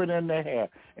rub it in their hair,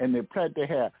 and they plait their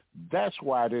hair. That's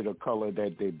why they're the color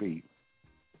that they be.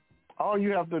 All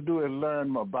you have to do is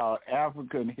learn about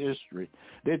African history.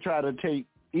 They try to take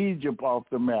Egypt off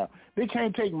the map. They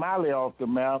can't take Mali off the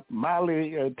map.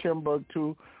 Mali,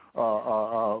 Timbuktu,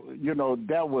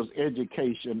 that was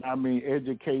education. I mean,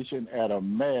 education at a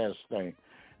mass thing.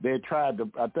 They tried to,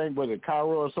 I think, was it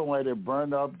Cairo or somewhere, they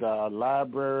burned up the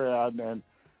library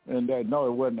and that, no,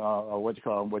 it wasn't,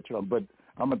 but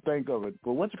I'm going to think of it.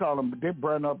 But they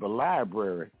burned up the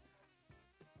library.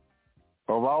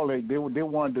 Of all they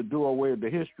wanted to do away with the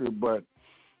history, but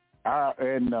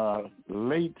in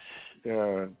late,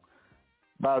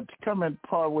 about coming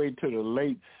partway to the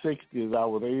late 60s, I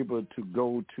was able to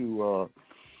go to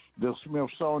the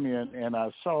Smithsonian, and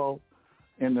I saw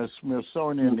in the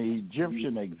Smithsonian the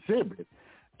Egyptian exhibit.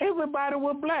 Everybody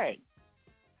was black.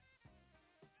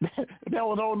 That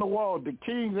was on the wall, the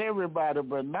kings, everybody,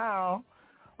 but now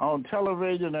on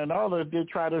television and others, they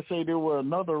try to say there were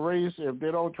another race. If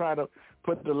they don't try to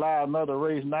put the lie another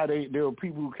race, now there were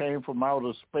people who came from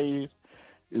outer space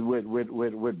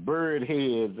with bird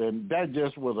heads, and that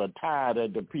just was a tie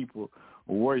that the people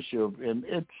worship, and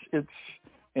it's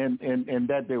and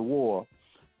that they wore.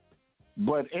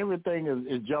 But everything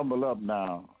is jumbled up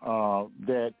now,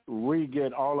 that we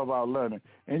get all of our learning.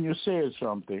 And you said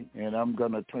something, and I'm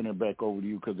going to turn it back over to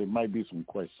you because there might be some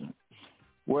questions.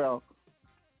 Well,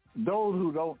 those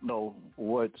who don't know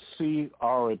what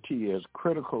CRT is,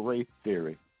 critical race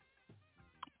theory,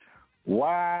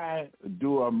 why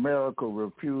do America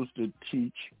refuse to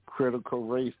teach critical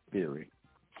race theory?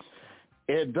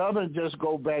 It doesn't just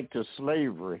go back to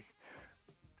slavery.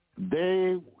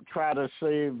 They try to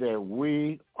say that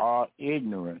we are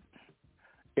ignorant.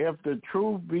 If the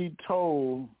truth be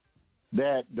told,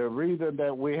 that the reason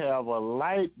that we have a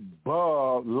light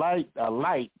bulb,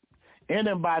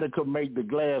 anybody could make the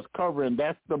glass cover, and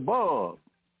that's the bulb.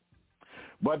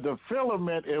 But the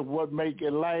filament is what make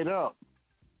it light up.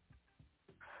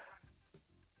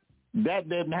 That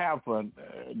didn't happen.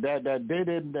 That they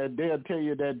didn't. They'll tell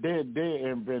you that they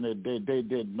invented. They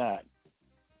did not.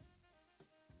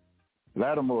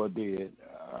 Lattimore did.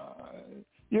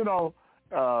 You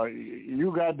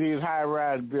got these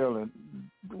high-rise buildings.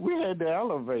 We had the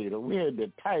elevator. We had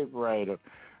the typewriter.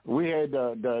 We had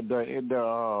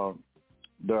the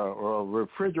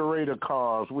refrigerator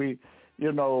cars. We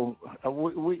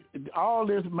all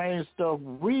this main stuff.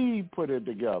 We put it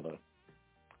together.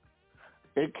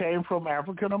 It came from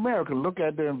African American. Look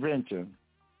at the invention.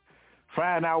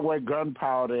 Find out where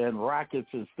gunpowder and rockets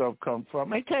and stuff come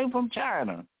from. It came from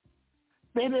China.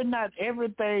 They did not,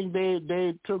 everything,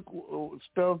 they took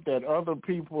stuff that other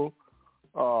people,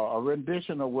 a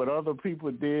rendition of what other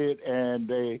people did, and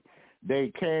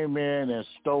they came in and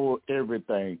stole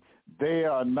everything. They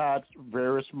are not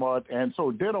very smart, and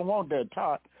so they don't want that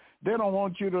taught. They don't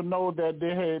want you to know that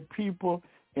they had people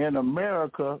in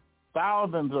America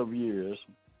thousands of years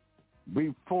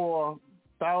before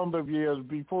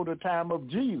the time of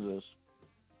Jesus.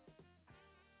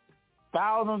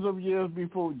 Thousands of years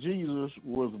before Jesus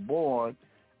was born,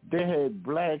 they had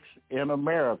blacks in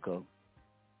America.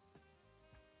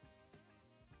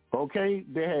 Okay?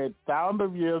 They had thousands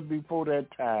of years before that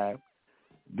time,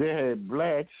 they had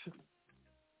blacks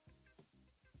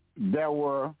that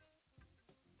were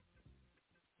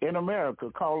in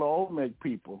America called the Olmec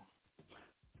people.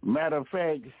 Matter of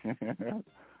fact,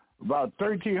 about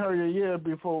 1,300 years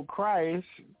before Christ,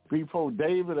 before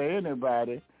David or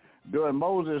anybody, during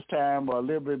Moses' time or a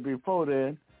little bit before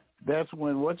then, that's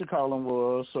when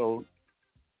was. So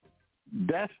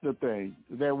that's the thing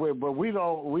but we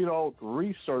don't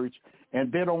research,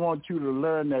 and they don't want you to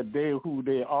learn that they're who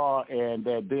they are and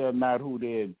that they're not who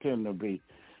they intend to be.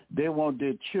 They want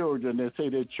their children. They say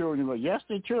their children, yes,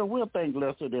 their children will think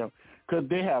less of them because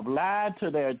they have lied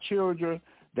to their children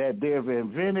that they've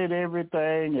invented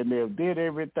everything and they've did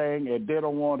everything, and they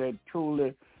don't want a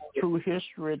true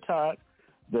history taught.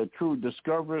 The true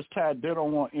discoveries taught. They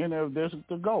don't want any of this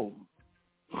to go.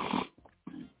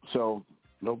 So,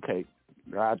 okay,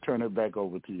 I'll turn it back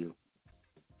over to you.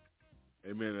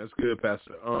 Amen. That's good,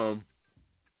 Pastor.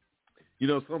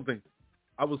 Something.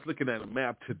 I was looking at a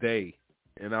map today,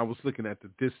 and I was looking at the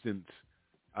distance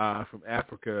from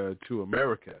Africa to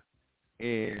America,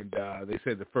 and they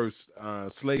said the first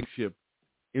slave ship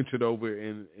entered over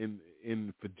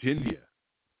in Virginia.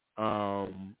 So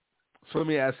let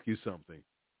me ask you something.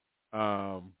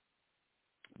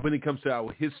 When it comes to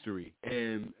our history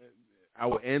and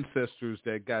our ancestors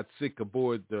that got sick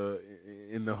aboard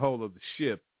in the hull of the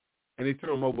ship, and they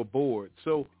threw them overboard.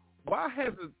 So why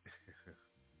hasn't?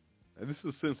 And this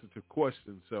is a sensitive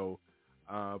question, so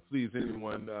please,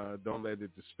 anyone, don't let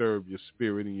it disturb your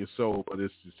spirit and your soul. But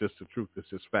it's just the truth. It's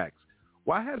just facts.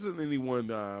 Why hasn't anyone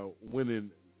went and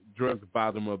drunk the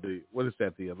bottom of what is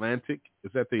that, the Atlantic?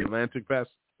 Is that the Atlantic,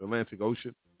 Pastor? The Atlantic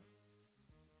Ocean?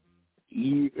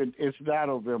 It's not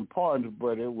of importance,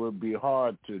 but it would be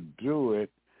hard to do it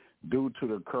due to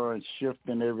the current shift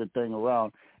and everything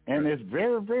around. And it's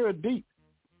very, very deep.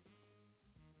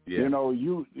 Yeah. You know,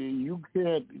 you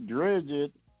can't dredge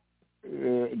it.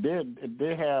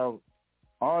 They have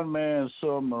unmanned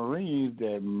submarines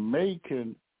that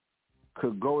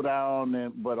could go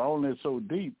down, but only so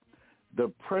deep.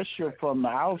 The pressure from the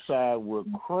outside will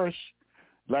crush.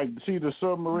 Like, see the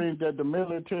submarines that the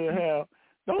military have?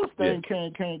 Those things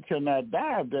cannot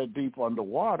dive that deep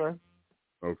underwater.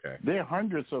 Okay. They're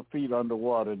hundreds of feet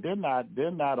underwater. They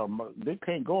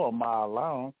can't go a mile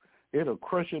long. It'll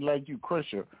crush it like you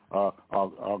crush a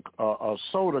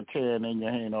soda can in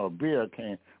your hand or a beer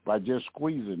can by just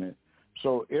squeezing it.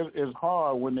 So it's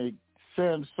hard when they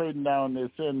send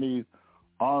these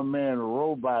unmanned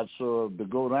robots to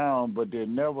go down, but they've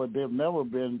never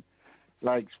been,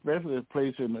 like, especially a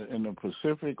place in the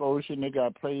Pacific Ocean. They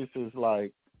got places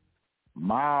like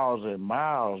miles and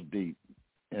miles deep,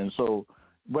 and so,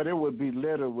 but it would be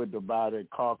littered with the body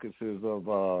carcasses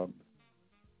of.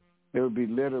 It would be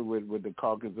littered with the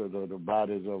carcasses of the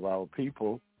bodies of our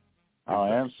people,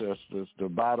 our ancestors. The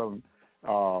bottom,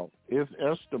 it's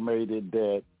estimated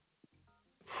that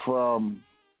from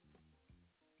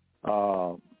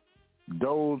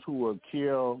those who were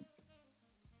killed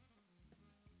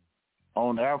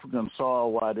on African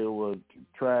soil while they were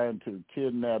trying to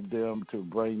kidnap them to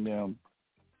bring them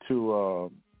to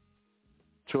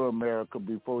America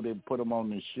before they put them on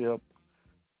the ship,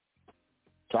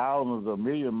 thousands of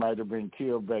millions might have been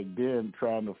killed back then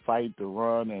trying to fight to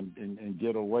run and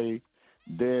get away.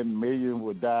 Then millions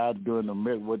would die during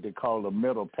what they call the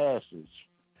Middle Passage.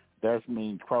 That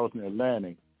means crossing the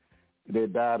Atlantic. They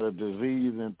died of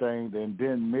disease and things, and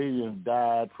then millions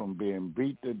died from being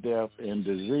beat to death and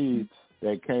disease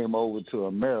that came over to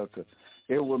America.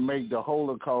 It would make the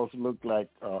Holocaust look like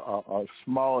a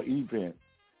small event.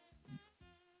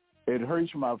 It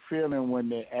hurts my feeling when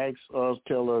they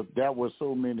tell us that was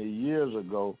so many years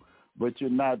ago, but you're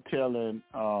not telling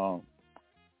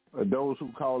those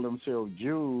who call themselves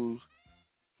Jews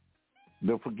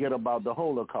to forget about the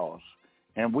Holocaust.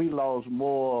 And we lost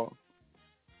more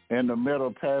in the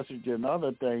Middle Passage and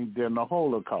other things than the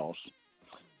Holocaust.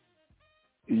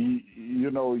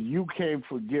 You know, you can't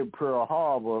forget Pearl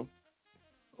Harbor,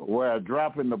 where a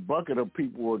drop in the bucket of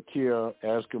people were killed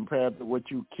as compared to what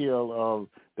you kill of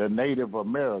the Native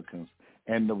Americans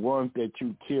and the ones that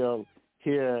you kill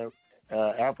here,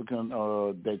 African,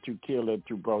 that you kill that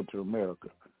you brought to America.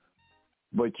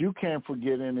 But you can't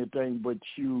forget anything, but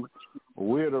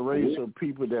we're the race of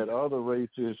people that other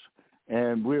races,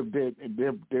 and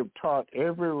they've taught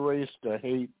every race to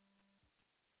hate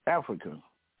Africans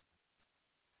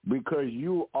because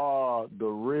you are the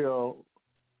real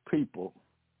people.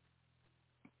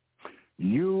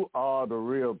 You are the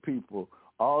real people.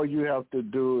 All you have to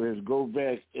do is go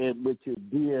back with your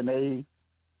DNA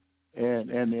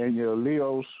and your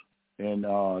alleles and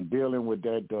dealing with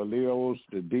that, the alleles,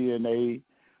 the DNA,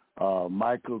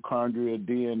 mitochondria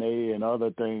DNA, and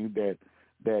other things that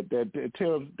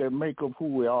make up who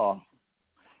we are.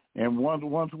 And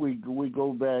once we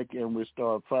go back and we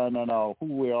start finding out who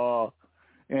we are,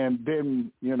 and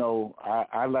then, you know,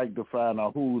 I like to find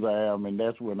out who I am, and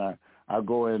that's when I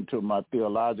go into my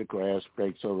theological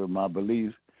aspects of it, my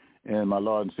belief in my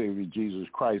Lord and Savior Jesus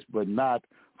Christ, but not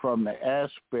from the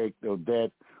aspect of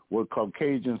that what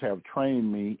Caucasians have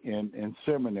trained me in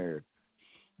seminary.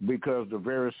 Because the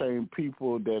very same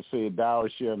people that say thou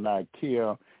shalt not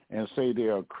kill and say they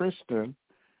are Christian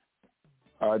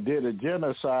did a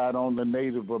genocide on the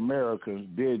Native Americans,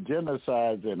 did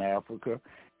genocides in Africa.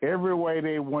 Every way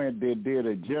they went, they did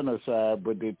a genocide,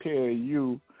 but they tell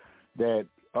you that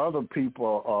other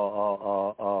people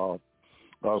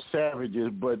are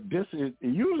savages, but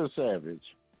you're the savage.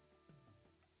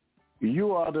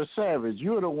 You are the savage.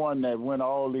 You're the one that went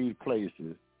all these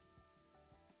places.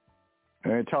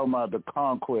 And talking about the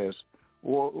conquest.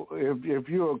 Well, if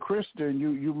you're a Christian,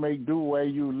 you make do where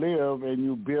you live and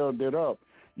you build it up.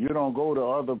 You don't go to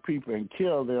other people and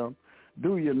kill them.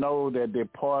 Do you know that they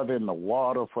poison the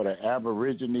water for the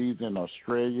Aborigines in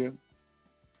Australia?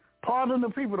 Pardon the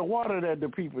people, the water that the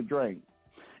people drank.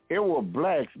 It were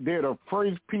blacks. They're the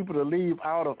first people to leave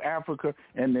out of Africa,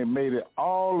 and they made it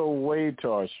all the way to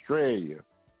Australia.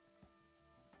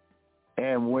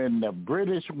 And when the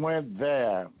British went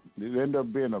there, it ended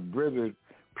up being a British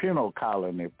penal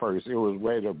colony first. It was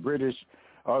where the British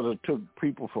took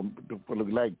people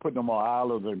like putting them on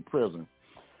islands in prison.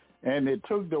 And they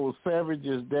took those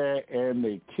savages there and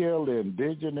they killed the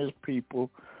indigenous people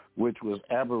which was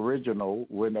Aboriginal,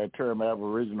 when that term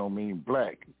Aboriginal means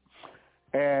black.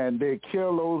 And they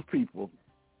killed those people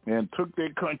and took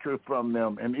their country from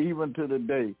them. And even to the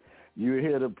day, you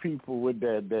hear the people with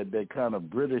that kind of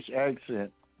British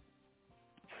accent,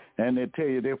 and they tell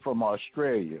you they're from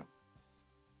Australia.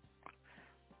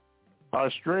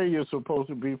 Australia is supposed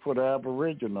to be for the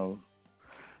Aboriginals.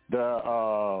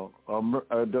 The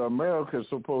America is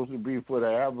supposed to be for the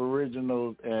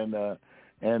Aboriginals and the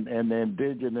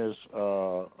indigenous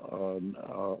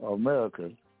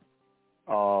Americans.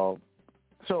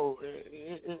 So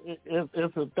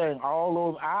it's a thing. All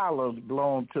those islands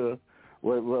belong to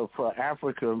for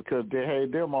Africans because they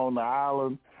had them on the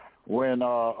island when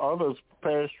others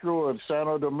passed through in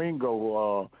Santo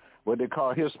Domingo. What they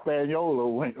call Hispaniola,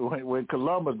 when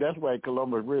Columbus, that's where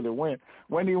Columbus really went.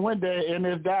 When he went there, in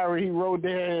his diary, he wrote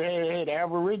they had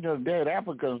Aboriginals, they had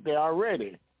Africans there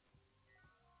already.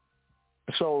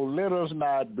 So let us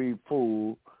not be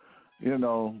fooled,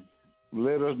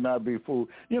 let us not be fooled.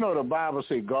 The Bible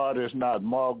says God is not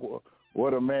mocked.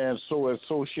 What a man soweth,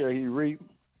 so shall he reap.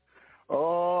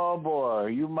 Oh, boy,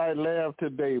 you might laugh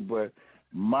today, but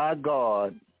my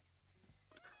God.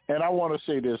 And I want to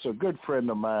say this, a good friend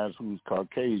of mine who's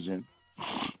Caucasian,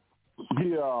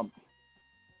 he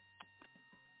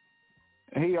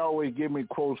always give me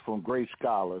quotes from great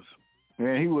scholars.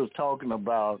 And he was talking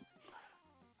about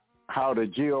how the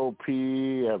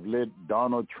GOP have led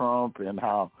Donald Trump and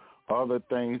how other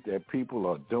things that people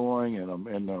are doing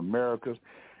in the Americas.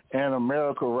 And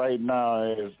America right now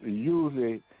is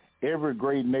usually every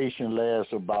great nation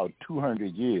lasts about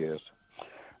 200 years.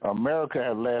 America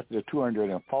has lasted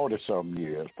 240-something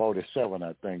years, 47,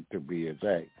 I think, to be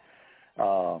exact,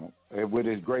 with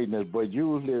its greatness. But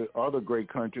usually other great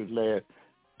countries last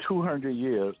 200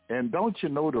 years. And don't you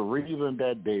know the reason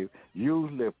that they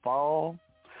usually fall?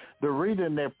 The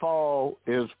reason they fall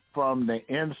is from the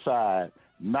inside,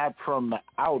 not from the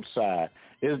outside.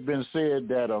 It's been said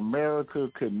that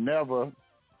America could never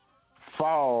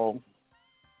fall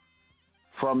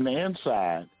from the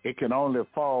inside. It can only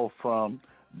fall from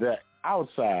the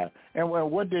outside. And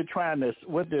what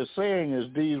they're saying is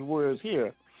these words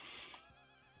here.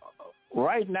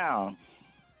 Right now,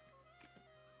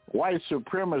 white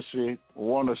supremacy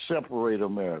want to separate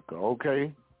America,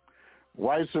 okay?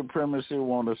 White supremacy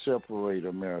want to separate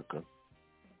America.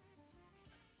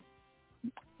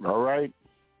 All right?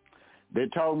 They're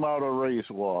talking about a race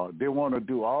war. They want to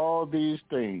do all these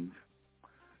things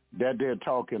that they're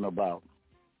talking about.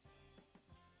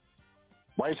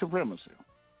 White supremacy.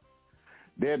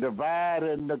 They're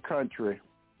dividing the country.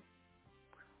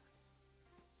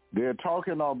 They're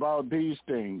talking about these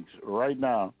things right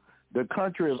now. The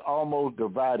country is almost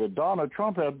divided. Donald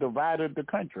Trump has divided the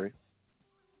country.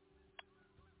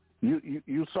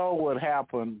 You saw what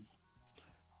happened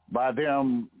by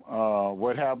them,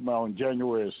 what happened on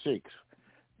January 6th.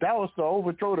 That was to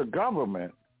overthrow the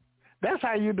government. That's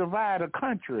how you divide a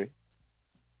country.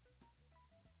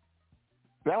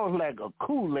 That was like a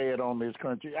Kool-Aid on this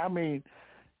country. I mean,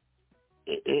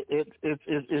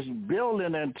 it's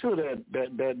building into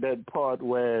that part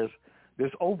where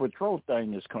this overthrow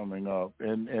thing is coming up,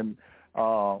 and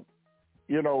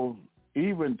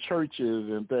even churches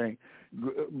and things,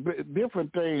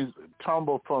 different things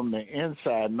tumble from the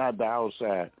inside, not the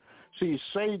outside. See,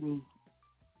 Satan,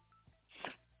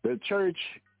 the church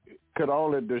could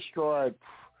only destroy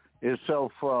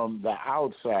itself from the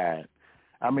outside.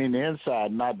 I mean the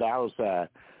inside, not the outside.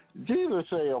 Jesus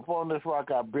said, upon this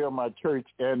rock I build my church,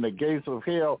 and the gates of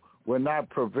hell will not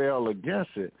prevail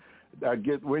against it.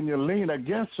 When you lean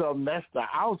against something, that's the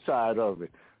outside of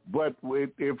it. But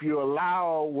if you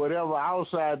allow whatever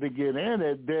outside to get in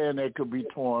it, then it could be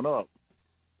torn up.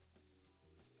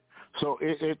 So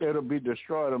it'll be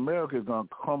destroyed. America is going to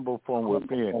crumble from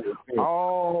within.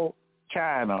 All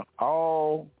China,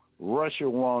 all Russia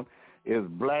wants is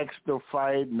blacks to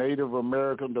fight, Native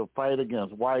Americans to fight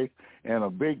against whites, and a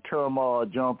big turmoil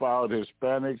jump out,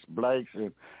 Hispanics, blacks,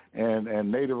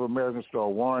 and Native Americans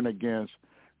start warring against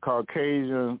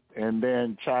Caucasians, and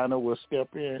then China will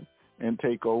step in and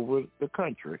take over the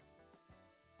country.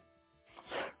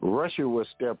 Russia will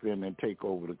step in and take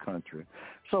over the country.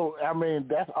 So, I mean,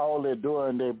 that's all they're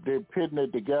doing. They're pitting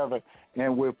it together,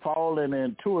 and we're falling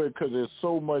into it because there's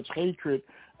so much hatred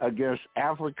against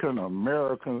African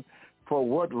Americans. For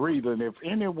what reason? If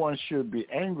anyone should be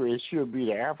angry, it should be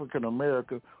the African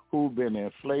Americans who've been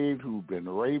enslaved, who've been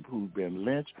raped, who've been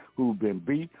lynched, who've been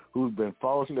beat, who've been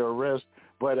falsely arrested.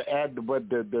 But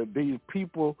these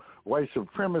people, white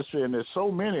supremacy, and there's so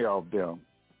many of them,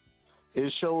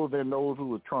 it shows in those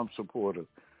who are Trump supporters.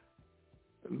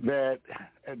 that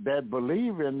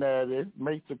believe in that, it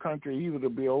makes the country easier to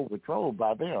be overthrown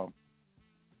by them.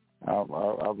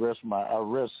 I'll rest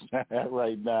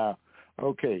right now.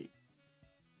 Okay.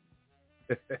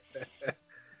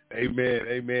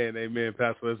 Amen,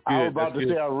 Pastor. That's good. I was about to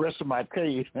say I'll rest my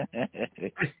case.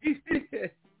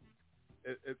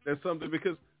 That's something,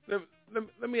 because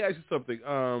let me ask you something.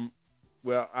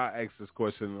 Well, I ask this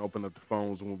question and open up the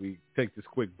phones when we take this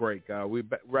quick break. We're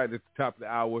right at the top of the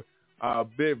hour.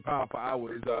 Big powerful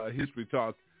hour is History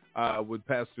Talk with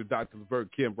Pastor Dr. Levert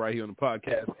Kemp right here on the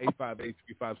podcast,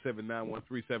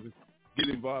 858-357-9137. Get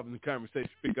involved in the conversation.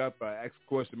 Speak up, ask a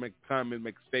question, make a comment,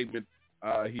 make a statement.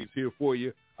 He's here for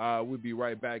you. We'll be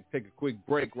right back. Take a quick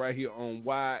break right here on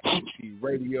YAT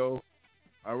Radio.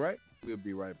 All right? We'll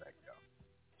be right back, y'all.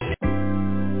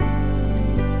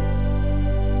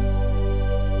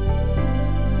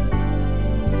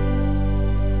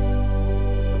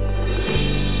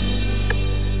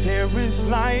 There is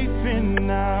life in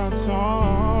our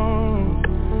tongue,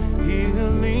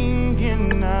 healing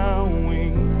in our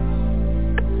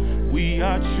wings. We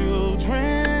are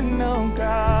children of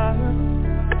God,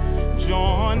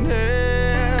 join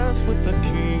us with the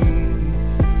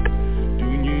King. Do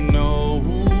you know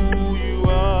who you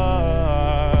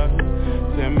are?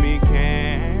 Tell me,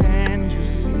 can you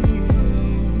see?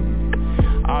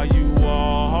 Are you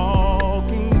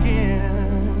walking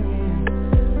in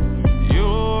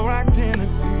your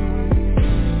identity?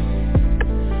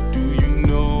 Do you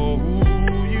know who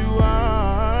you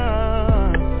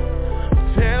are?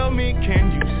 Tell me,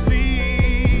 can you see?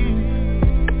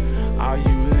 Are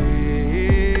you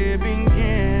living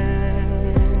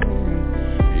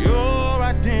in your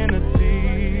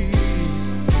identity?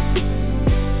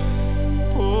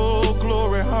 Oh,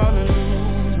 glory, hallelujah.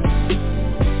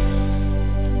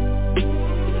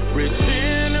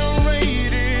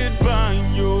 Regenerated by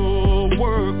your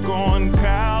work on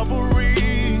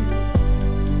Calvary,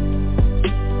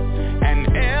 and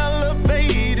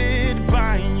elevated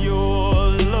by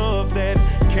your love that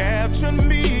captured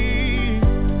me.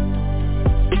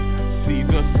 See,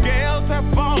 the scales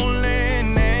have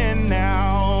fallen and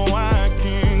now I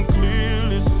can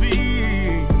clearly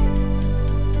see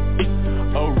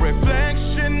a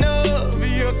reflection of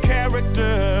your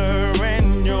character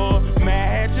and your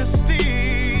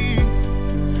majesty.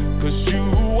 'Cause you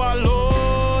are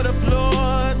Lord of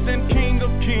lords and King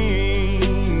of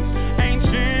kings,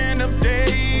 Ancient of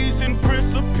days and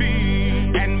Prince of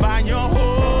peace. And by your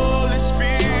Holy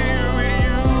Spirit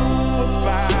you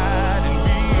abide in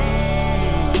me,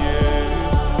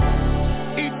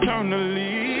 yeah.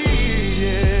 Eternally,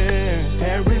 yeah.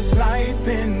 There is life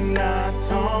in our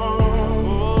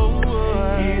tongue,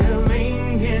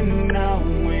 healing in our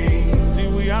wings. See,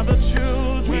 we are the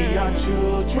children. We are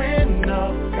children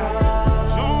of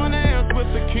God. Join us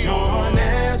with the King. Join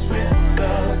us with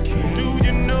the King. Do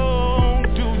you know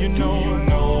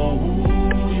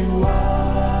who you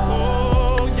are?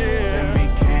 Oh, yeah. Tell me,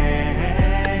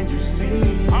 can you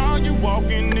see? Are you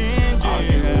walking in? Are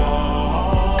you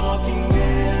walking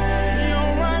in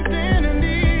your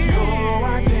identity? Your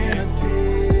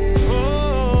identity.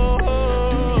 Oh,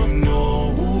 do you know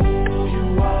who you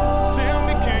are? Tell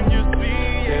me, can you see?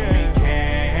 Tell me,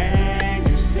 can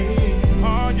you see?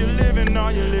 Are you living?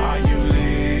 Are you living? Are you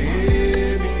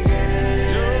living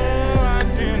in your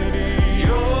identity?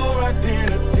 Your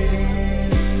identity.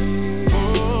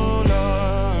 Oh,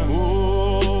 Lord.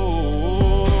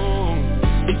 Oh,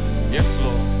 yes,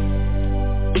 Lord.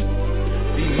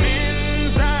 The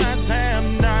men's eyes have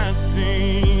not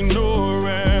seen, nor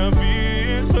have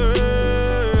ears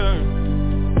heard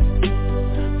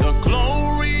the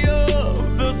glory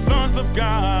of the sons of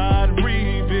God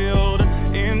revealed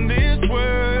in this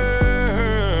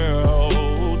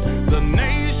world. The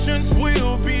nations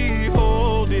will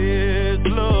behold His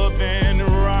love and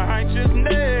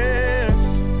righteousness.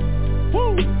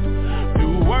 Woo!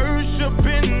 Through worship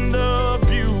in the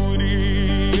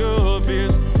beauty of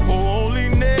His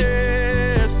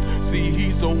holiness. See,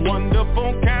 He's a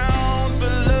wonderful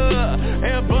counselor,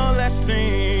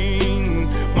 everlasting,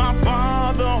 my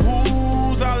Father,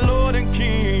 who's our Lord and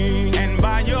King. And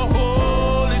by your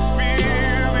Holy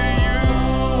Spirit you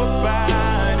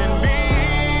abide in me,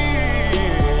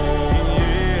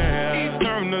 yeah.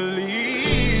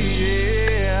 Eternally,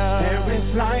 yeah. There is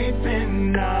life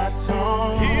in our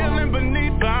tongue, healing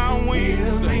beneath our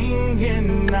wings, healing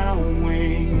in our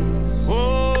wings.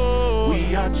 Oh,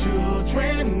 we are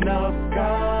children of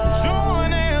God.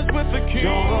 Join us with the King.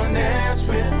 Join us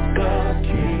with the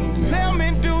King. Tell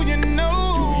me, do you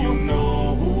know? Do you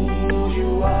know who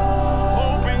you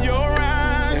are? Open your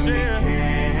eyes, yeah.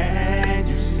 Can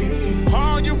you see?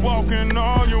 Are you walking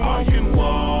on?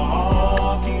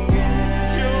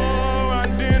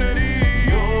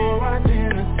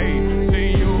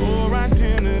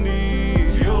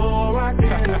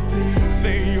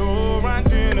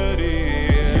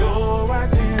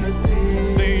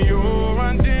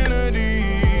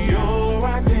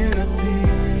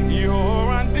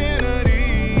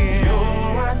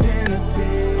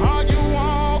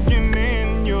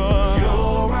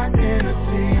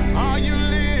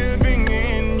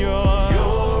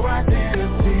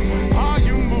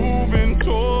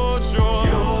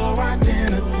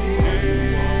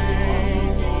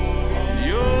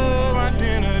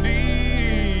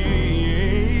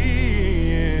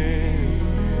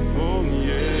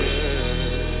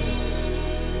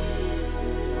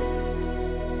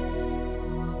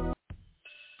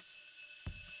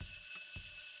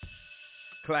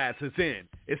 Class is in.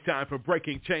 It's time for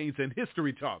Breaking Chains and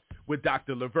History Talk with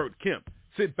Dr. Levert Kemp.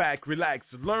 Sit back, relax,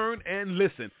 learn, and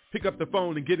listen. Pick up the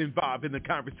phone and get involved in the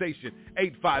conversation.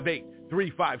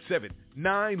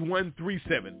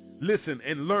 858-357-9137. Listen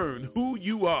and learn who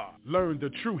you are. Learn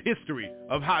the true history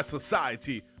of how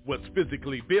society was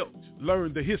physically built.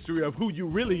 Learn the history of who you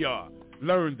really are.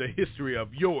 Learn the history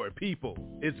of your people.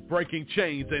 It's Breaking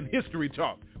Chains and History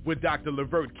Talk with Dr.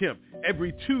 Levert Kemp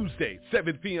every Tuesday,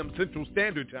 7 p.m. Central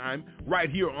Standard Time,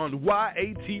 right here on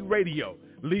YAT Radio,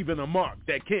 leaving a mark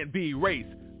that can't be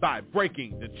erased by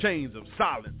breaking the chains of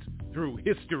silence through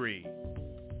history.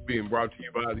 Being brought to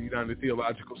you by the United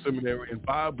Theological Seminary and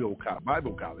Bible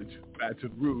College,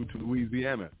 Baton Rouge,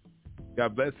 Louisiana.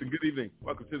 God bless and good evening.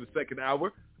 Welcome to the second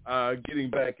hour.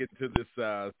 Getting back into this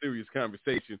serious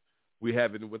conversation we're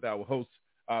having with our host,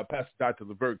 Pastor Dr.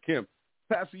 Levert Kemp.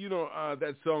 Pastor, you know,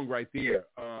 that song right there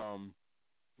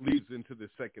leads into the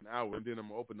second hour, and then I'm going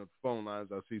to open up the phone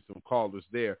lines. I see some callers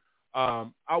there.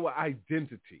 Our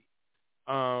identity.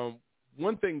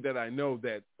 One thing that I know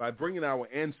that by bringing our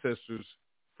ancestors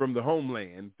from the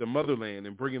homeland, the motherland,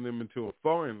 and bringing them into a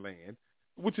foreign land,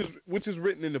 which is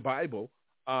written in the Bible,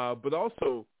 but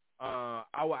also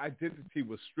our identity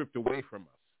was stripped away from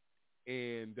us.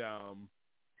 And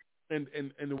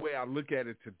the way I look at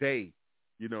it today,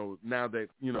 you know, now that,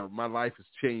 you know, my life has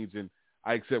changed and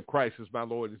I accept Christ as my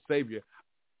Lord and Savior,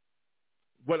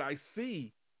 what I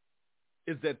see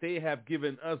is that they have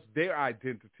given us their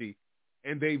identity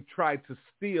and they've tried to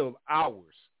steal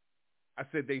ours. I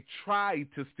said they tried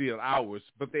to steal ours,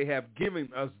 but they have given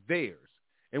us theirs,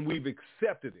 and we've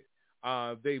accepted it.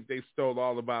 They stole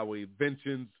all of our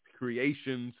inventions,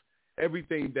 creations,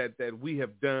 everything that we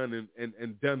have done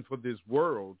and done for this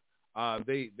world.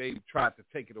 They tried to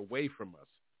take it away from us.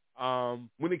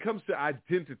 When it comes to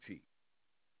identity,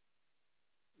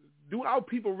 do our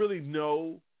people really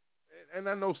know? And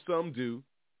I know some do,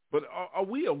 but are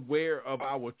we aware of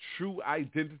our true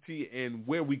identity and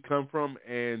where we come from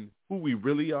and who we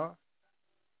really are?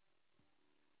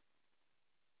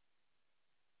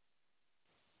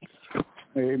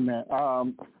 Amen.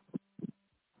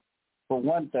 For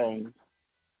one thing,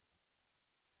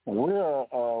 we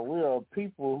are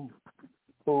people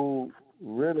who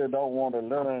really don't want to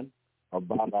learn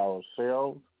about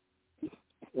ourselves.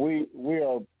 We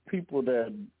are people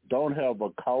that don't have a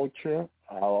culture,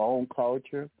 our own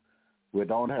culture. We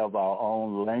don't have our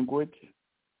own language.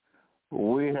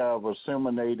 We have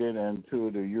assimilated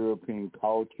into the European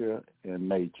culture and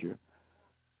nature.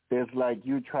 It's like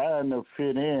you trying to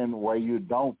fit in where you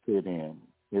don't fit in,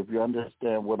 if you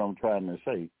understand what I'm trying to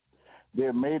say. They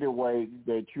made a way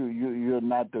that you're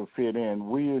not to fit in.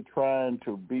 We are trying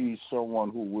to be someone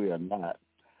who we are not.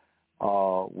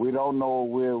 We don't know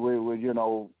where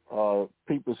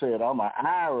people said, I'm an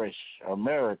Irish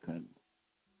American.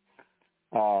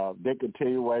 They could tell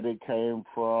you where they came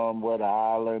from, what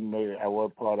island,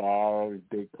 what part of Ireland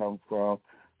they come from.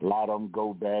 A lot of them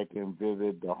go back and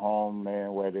visit the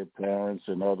homeland where their parents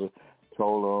and others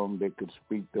told them they could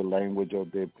speak the language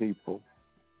of their people.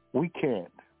 We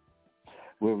can't.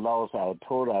 We've lost our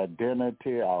total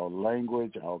identity, our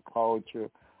language, our culture,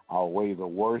 our way to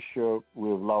worship.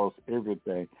 We've lost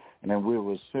everything. And then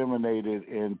we've assimilated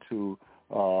into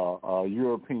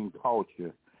European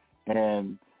culture.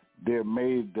 And they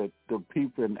made the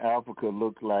people in Africa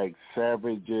look like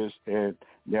savages, and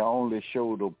they only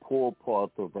show the poor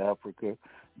parts of Africa.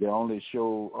 They only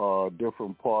show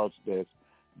different parts that's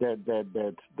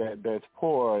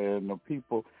poor in the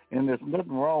people. And there's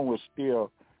nothing wrong with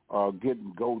still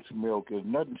getting goat's milk. There's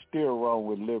nothing still wrong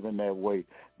with living that way,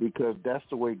 because that's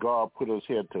the way God put us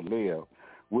here to live.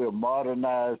 We've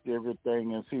modernized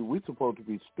everything, and see, we're supposed to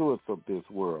be stewards of this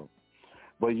world.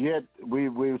 But yet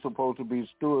we're supposed to be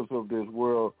stewards of this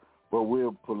world, but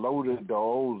we've polluted the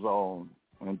ozone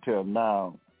until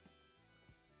now.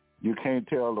 You can't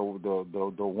tell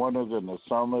the winters and the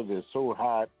summers. It's so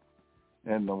hot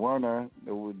in the winter.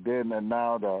 Then and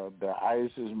now the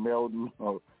ice is melting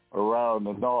around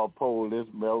the North Pole. It's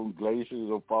melting.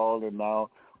 Glaciers are falling now.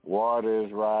 Water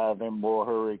is rising. More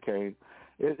hurricanes.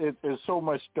 It's so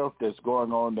much stuff that's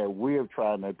going on that we're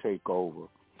trying to take over.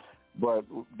 But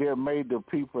they made the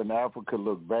people in Africa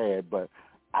look bad. But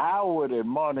I would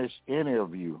admonish any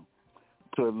of you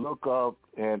to look up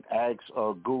and ask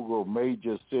or Google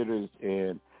major cities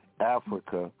in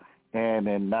Africa and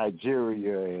in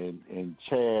Nigeria and in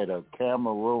Chad or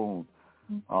Cameroon,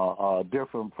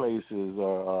 different places,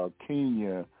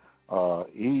 Kenya,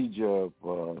 Egypt,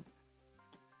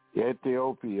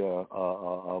 Ethiopia,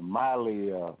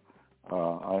 Mali,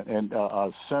 and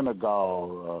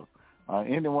Senegal,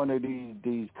 any one of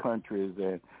these countries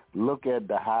and look at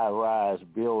the high-rise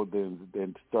buildings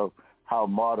and stuff, how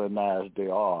modernized they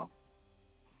are.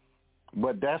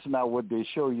 But that's not what they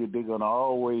show you. They're going to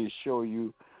always show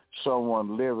you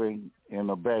someone living in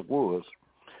the backwoods.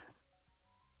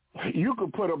 You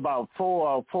could put about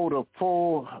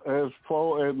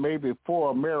maybe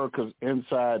four Americas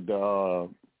inside the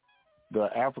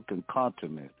African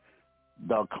continent.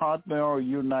 The continental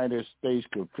United States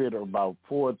could fit about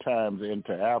 4 times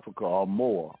into Africa or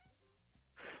more.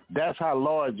 That's how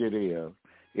large it is.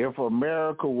 If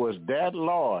America was that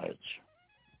large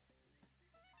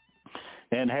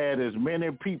and had as many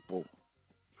people,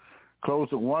 close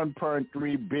to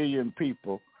 1.3 billion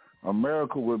people,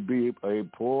 America would be a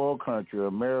poor country.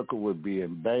 America would be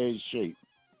in bad shape.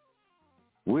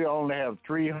 We only have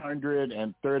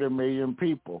 330 million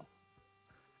people.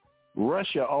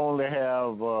 Russia only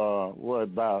have,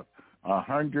 about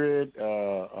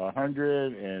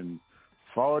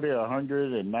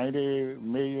 190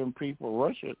 million people.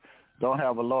 Russia don't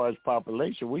have a large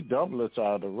population. We double the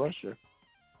size of Russia.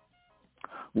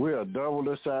 We are double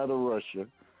the size of Russia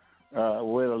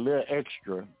with a little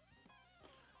extra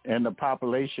in the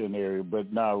population area.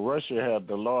 But now Russia has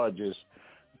the largest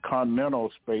continental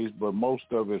space, but most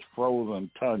of it's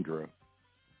frozen tundra.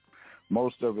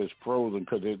 Most of it's frozen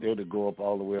because it'll go up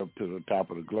all the way up to the top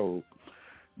of the globe.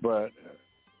 But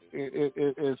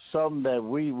it's something that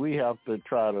we have to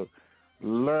try to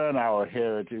learn our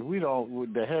heritage. We don't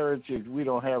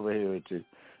have a heritage.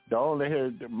 The only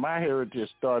heritage, my heritage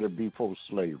started before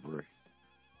slavery.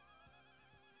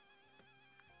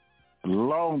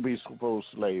 Long before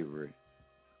slavery.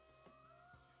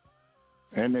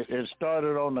 And it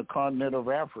started on the continent of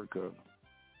Africa.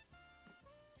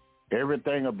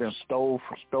 Everything has been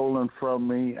stolen from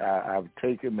me. I've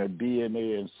taken the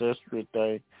DNA ancestry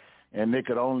thing, and they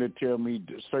could only tell me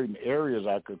certain areas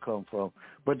I could come from,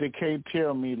 but they can't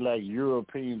tell me like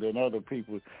Europeans and other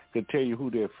people could tell you who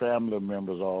their family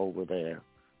members are over there.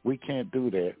 We can't do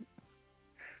that.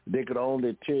 They could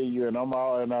only tell you, and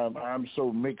I'm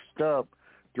so mixed up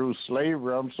through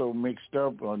slavery. I'm so mixed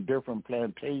up on different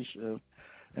plantations,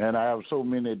 and I have so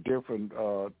many different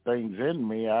things in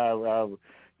me. I've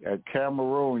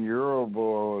Cameroon,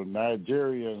 Yoruba,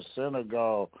 Nigeria,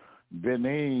 Senegal,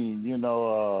 Benin,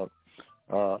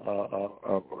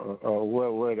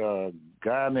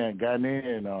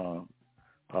 Ghanaian.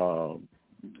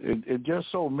 It's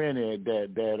just so many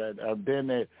that I've been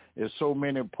there. There's so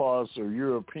many parts of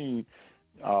European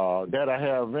that I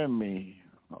have in me.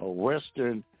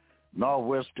 Northwestern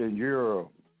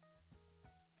Europe,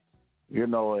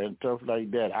 and stuff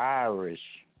like that. Irish.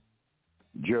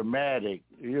 Germanic,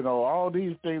 all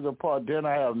these things are part. Then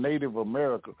I have Native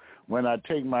American. When I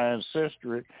take my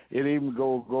ancestry, it even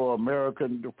go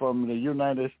American from the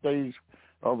United States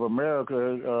of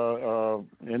America,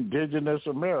 indigenous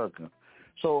American.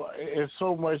 So it's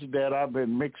so much that I've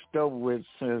been mixed up with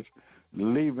since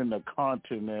leaving the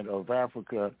continent of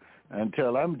Africa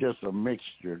until I'm just a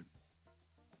mixture.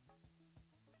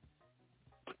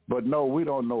 But no, we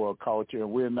don't know a culture,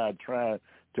 and we're not trying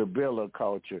to build a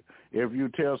culture. If you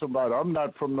tell somebody, I'm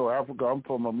not from North Africa, I'm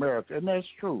from America, and that's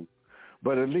true.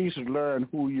 But at least learn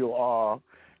who you are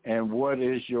and what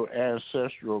is your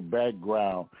ancestral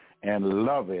background and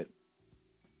love it.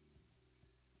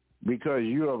 Because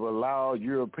you have allowed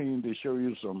Europeans to show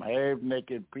you some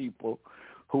half-naked people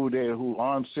who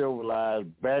uncivilized,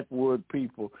 backwood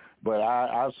people. But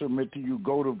I submit to you,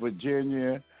 go to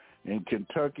Virginia in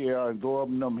Kentucky and go up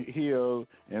them hills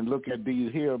and look at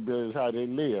these hillbillies, how they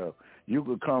live. You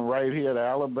could come right here to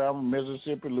Alabama,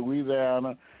 Mississippi,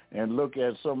 Louisiana, and look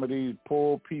at some of these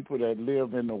poor people that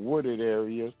live in the wooded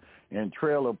areas and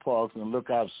trailer parks and look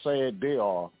how sad they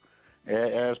are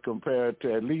as compared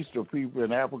to at least the people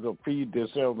in Africa feed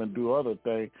themselves and do other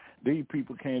things. These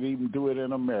people can't even do it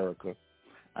in America.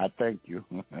 I thank you.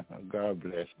 God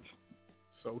bless.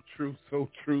 So true, so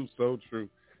true, so true.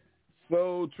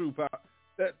 So true,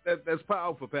 that's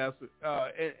powerful, Pastor.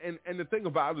 And the thing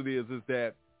about it is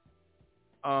that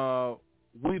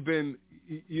we've been,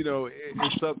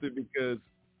 it's something because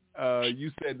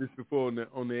you said this before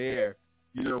on the air.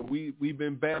 We've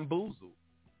been bamboozled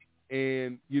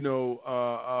and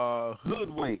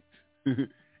hoodwinked,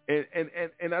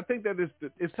 and I think that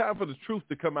it's time for the truth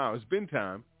to come out. It's been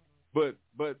time, but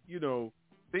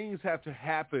things have to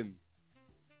happen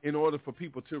in order for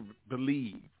people to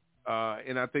believe.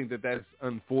 And I think that that's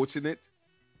unfortunate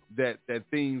that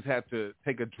things have to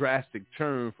take a drastic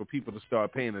turn for people to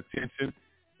start paying attention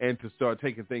and to start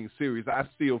taking things serious. I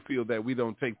still feel that we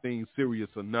don't take things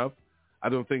serious enough. I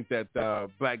don't think that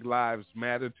Black Lives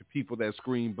Matter to people that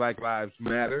scream Black Lives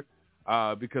Matter.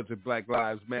 because if Black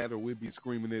Lives Matter, we'd be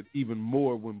screaming it even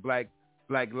more when black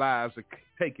lives are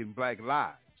taking black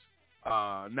lives,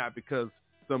 not because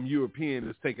some European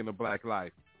is taking a black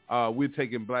life. We're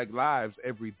taking black lives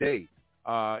every day,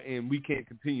 and we can't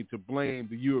continue to blame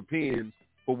the Europeans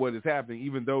for what is happening,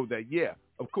 even though that, yeah,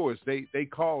 of course, they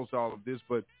caused all of this,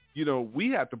 but, we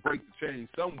have to break the chain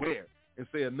somewhere and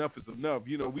say enough is enough.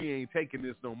 We ain't taking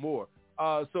this no more.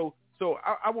 So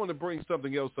I want to bring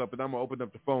something else up, and I'm going to open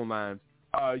up the phone lines.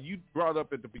 You brought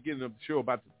up at the beginning of the show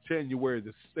about the January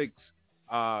the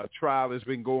 6th trial has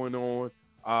been going on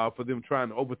for them trying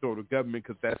to overthrow the government,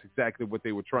 because that's exactly what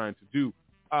they were trying to do.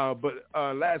 But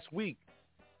last week,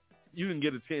 you didn't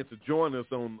get a chance to join us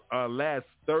on last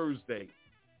Thursday.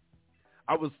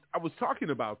 I was talking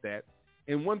about that,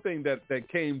 and one thing that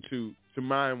came to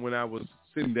mind when I was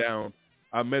sitting down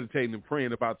meditating and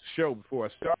praying about the show before I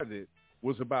started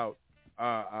was about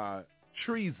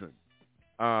treason,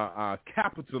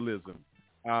 capitalism,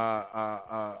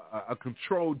 a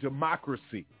controlled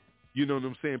democracy. You know what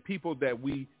I'm saying? People that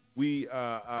we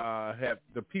have,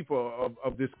 the people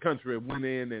of this country went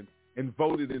in and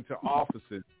voted into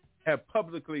offices, have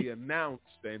publicly announced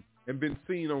and been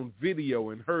seen on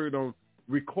video and heard on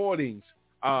recordings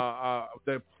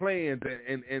their plans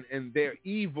and their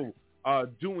evil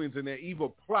doings and their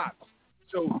evil plots.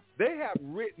 So they have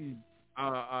written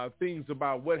things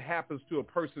about what happens to a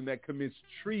person that commits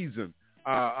treason,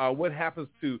 what happens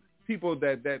to people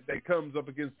that comes up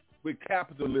against with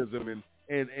capitalism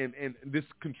and this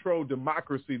controlled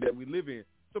democracy that we live in.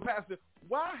 So, Pastor,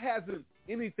 why hasn't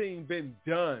anything been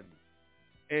done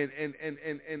and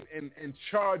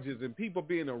charges and people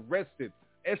being arrested,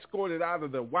 escorted out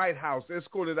of the White House,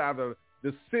 escorted out of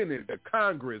the Senate, the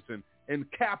Congress,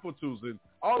 and capitals and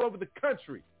all over the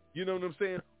country? You know what I'm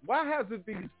saying? Why hasn't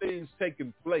these things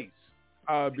taken place?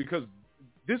 Because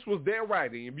this was their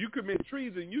writing. If you commit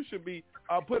treason, you should be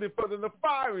put in front of the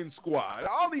firing squad.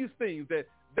 All these things that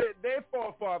their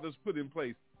forefathers put in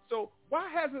place. So why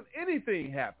hasn't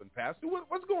anything happened, Pastor?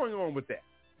 What's going on with that?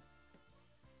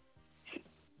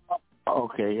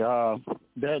 Okay,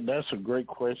 that's a great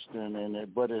question,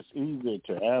 but it's easy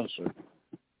to answer.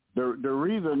 The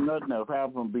reason nothing has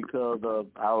happened because of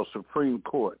our Supreme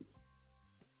Court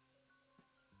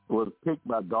was picked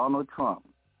by Donald Trump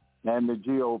and the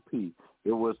GOP.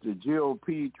 It was the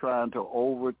GOP trying to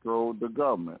overthrow the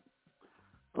government.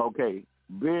 Okay,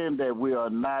 being that we are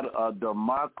not a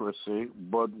democracy,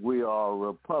 but we are a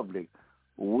republic,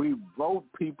 we vote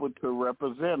people to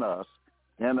represent us.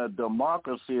 And a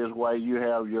democracy is why you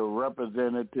have your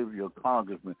representative, your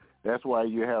congressman. That's why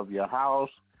you have your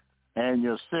House and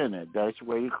your Senate. That's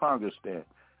where your Congress stands.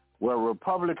 Well,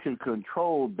 Republicans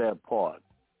controlled that part.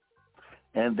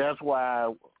 And that's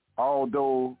why,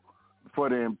 although for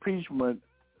the impeachment,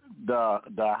 the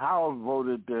House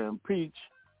voted to impeach,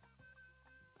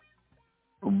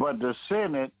 but the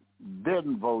Senate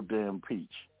didn't vote to impeach.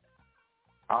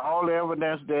 All the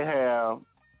evidence they have,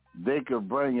 they could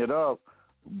bring it up,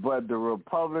 but the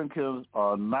Republicans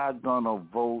are not going to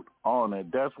vote on it.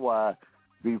 That's why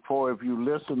before, if you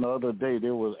listen the other day, they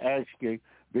was asking,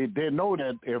 they know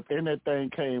that if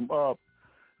anything came up,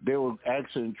 they was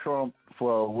asking Trump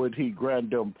for would he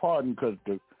grant them pardon because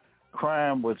the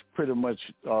crime was pretty much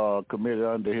committed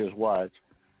under his watch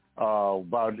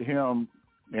about him,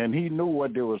 and he knew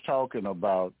what they was talking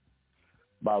about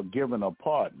giving a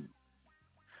pardon.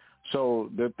 So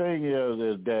the thing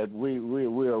is that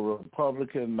we're a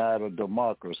Republican, not a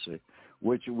democracy,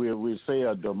 which we say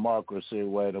a democracy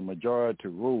where the majority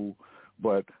rule.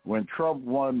 But when Trump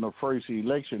won the first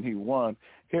election he won,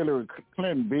 Hillary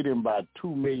Clinton beat him by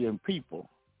 2 million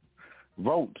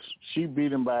votes. She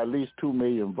beat him by at least 2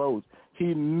 million votes.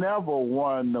 He never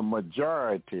won the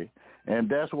majority, and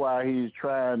that's why he's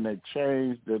trying to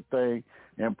change the thing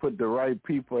and put the right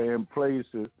people in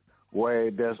places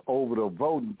where that's over the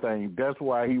voting thing. That's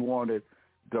why he wanted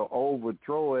to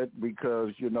overthrow it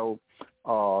because,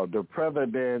 the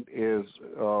president is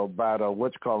by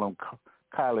the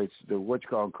college,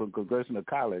 the congressional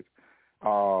college.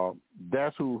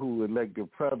 That's who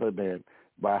elected president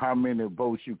by how many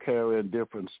votes you carry in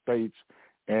different states,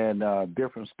 and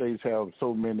different states have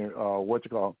so many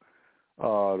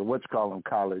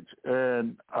college,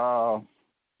 and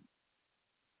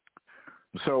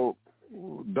so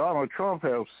Donald Trump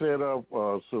has set up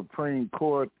a Supreme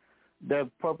Court that's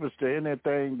purpose to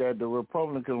anything that the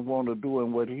Republicans want to do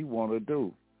and what he want to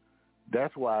do.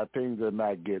 That's why things are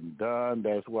not getting done.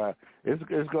 That's why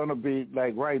it's going to be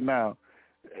like right now.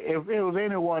 If it was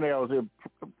anyone else,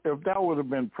 if that would have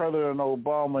been President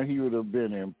Obama, he would have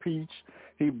been impeached.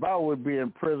 He about would be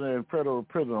in prison, in federal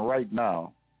prison right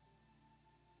now.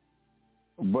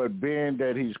 But being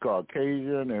that he's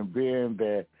Caucasian and being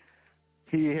that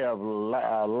he have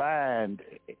aligned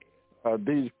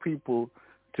these people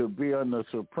to be on the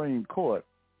Supreme Court,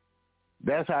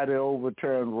 that's how they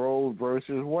overturned Roe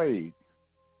versus Wade.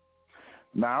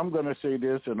 Now, I'm going to say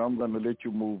this, and I'm going to let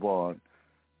you move on.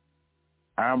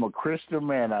 I'm a Christian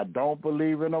man. I don't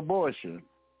believe in abortion.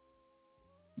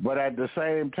 But at the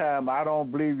same time, I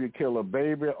don't believe you kill a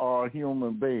baby or a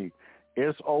human being.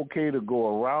 It's okay to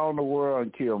go around the world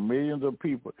and kill millions of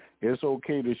people. It's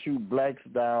okay to shoot blacks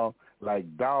down like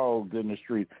dogs in the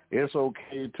street. It's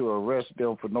okay to arrest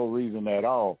them for no reason at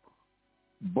all.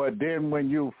 But then when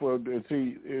it's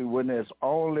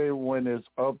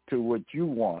up to what you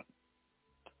want.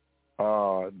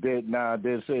 They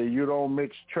say you don't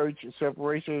mix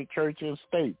separation of church and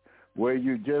state, where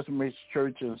you just mix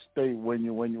church and state when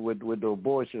you with the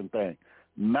abortion thing.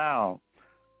 Now,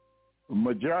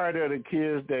 majority of the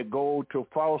kids that go to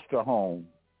foster home,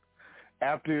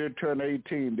 after they turn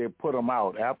 18, they put them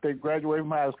out. After they graduate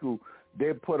from high school,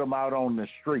 they put them out on the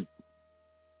street.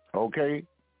 Okay?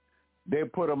 They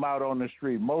put them out on the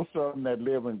street. Most of them that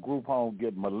live in group homes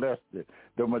get molested.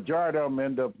 The majority of them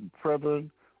end up in prison.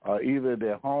 Either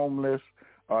they're homeless,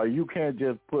 you can't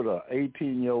just put an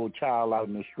 18-year-old child out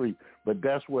in the street, but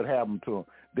that's what happened to them.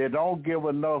 They don't give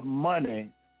enough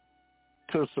money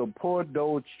to support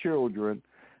those children.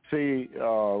 See,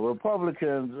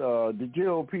 Republicans, the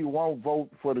GOP won't vote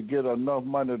for to get enough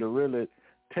money to really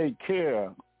take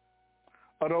care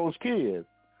of those kids,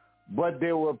 but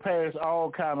they will pass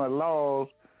all kind of laws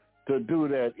to do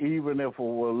that, even if a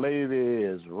lady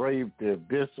is raped, if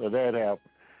this or that happens.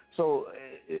 So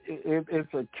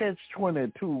it's a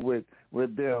catch-22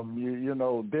 with them. You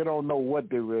know, they don't know what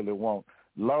they really want,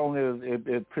 long as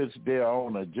it fits their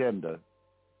own agenda.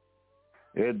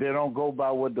 They don't go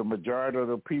by what the majority of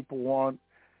the people want,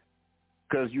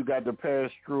 because you got to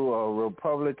pass through a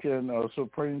Republican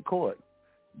Supreme Court.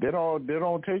 They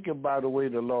don't take it by the way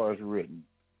the law is written,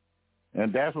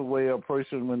 and that's the way a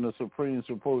person when the Supreme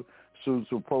supposed to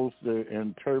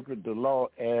interpret the law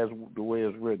as the way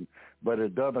it's written. But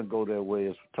it doesn't go that way.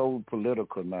 It's totally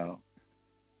political now.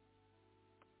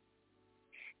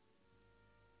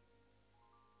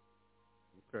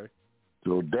 Okay.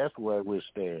 So that's where we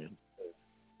stand.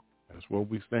 That's where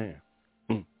we stand.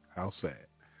 How sad.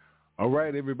 All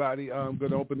right, everybody. I'm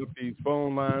going to open up these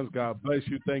phone lines. God bless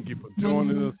you. Thank you for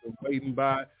joining us and waiting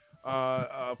by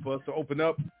for us to open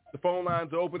up. The phone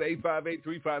lines are open,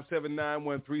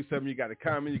 858-357-9137. You got a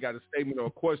comment, you got a statement or a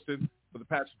question for the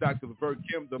Pastor Dr. Levert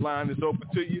Kemp. The line is open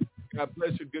to you. God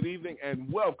bless you. Good evening,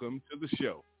 and welcome to the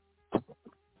show.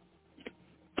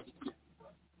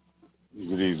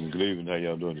 Good evening. Good evening. How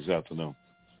y'all doing this afternoon?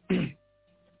 Hope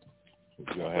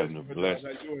y'all having a blessed.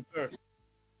 How you doing, sir?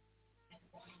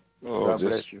 Oh, God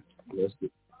bless you.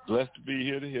 Blessed to be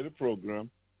here to hear the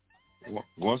program.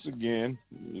 Once again,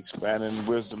 expanding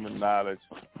wisdom and knowledge.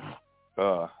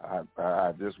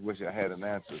 I just wish I had an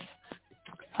answer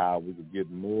how we could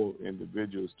get more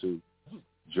individuals to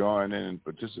join in and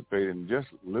participate and just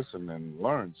listen and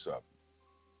learn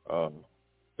something.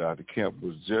 Dr. Kemp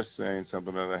was just saying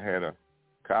something that I had a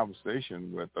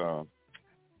conversation with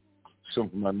some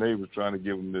of my neighbors trying to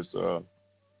give them this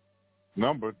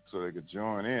number so they could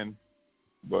join in,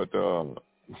 but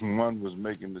one was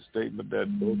making the statement that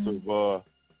both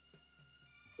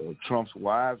of Trump's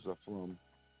wives are from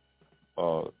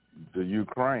the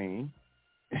Ukraine,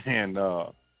 and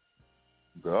the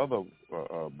other,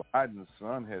 Biden's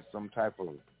son, has some type of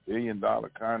 $1 billion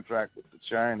contract with the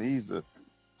Chinese or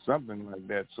something like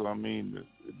that. So, I mean,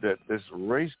 that this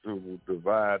race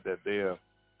divide that they're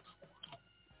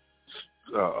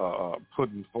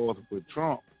putting forth with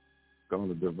Trump going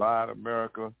to divide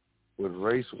America with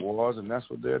race wars, and that's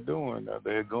what they're doing.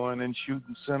 They're going and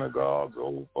shooting synagogues,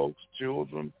 old folks,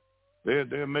 children.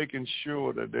 They're making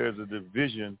sure that there's a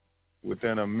division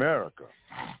within America.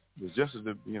 It's just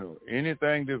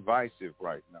anything divisive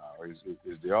right now is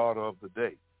the order of the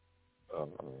day.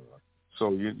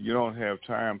 So you don't have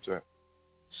time to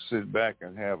sit back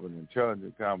and have an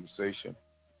intelligent conversation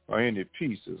or any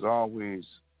peace. There's always,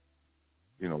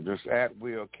 just at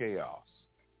will chaos.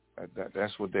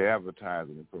 That's what they're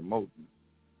advertising and promoting.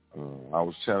 I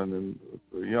was telling them,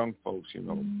 the young folks,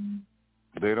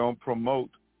 they don't promote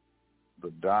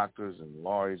the doctors and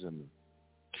lawyers and the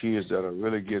kids that are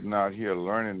really getting out here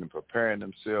learning and preparing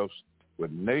themselves with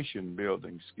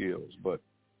nation-building skills, but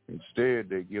instead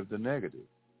they give the negative.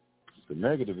 The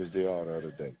negative is the order of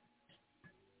the day.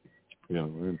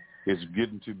 And it's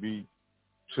getting to be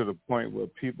to the point where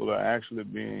people are actually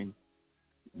being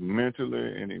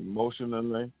mentally and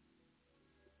emotionally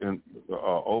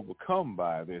overcome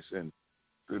by this, and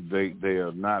they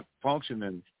are not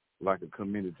functioning like a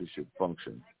community should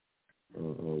function.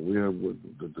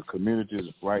 The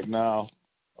communities right now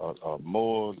are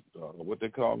more what they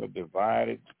call it,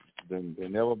 divided than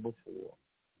ever before.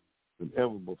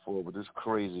 With this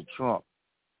crazy Trump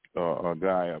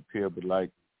guy up here, but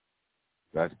like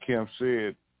Kemp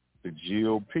said, the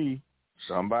GOP,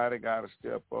 somebody got to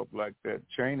step up like that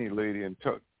Cheney lady and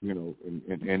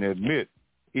and admit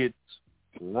it's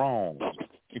wrong.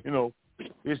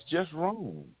 It's just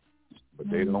wrong. But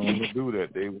they don't want to do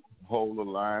that. They hold the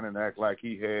line and act like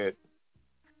he had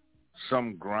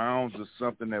some grounds or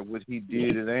something that what he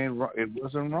did, it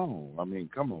wasn't wrong. I mean,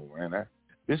 come on, man.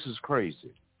 This is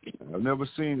crazy. I've never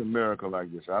seen America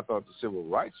like this. I thought the civil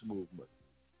rights movement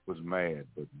was mad,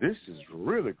 but this is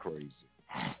really crazy.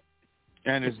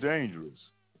 And it's dangerous.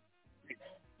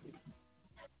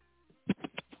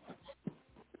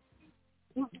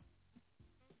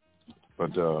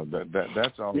 But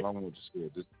that's all I want to say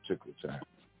at this particular time.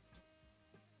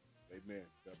 Amen.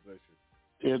 God bless you.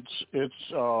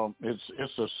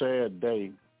 It's a sad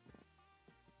day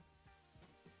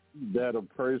that a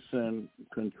person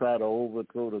can try to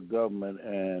overthrow the government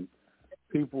and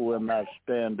people will not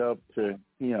stand up to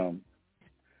him.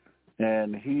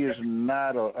 And he is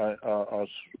not a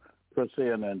per se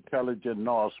an intelligent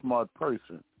nor a smart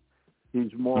person.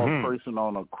 He's more a person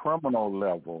on a criminal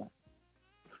level,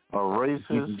 a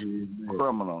racist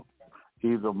criminal.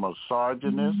 He's a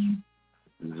misogynist,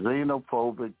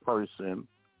 xenophobic person,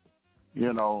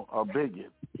 a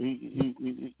bigot.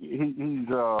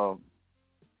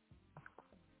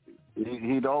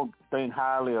 He don't think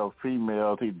highly of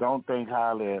females. He don't think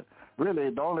highly of, really,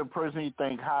 the only person he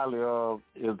thinks highly of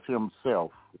is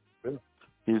himself.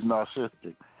 He's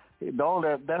narcissistic.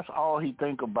 That's all he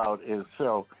think about is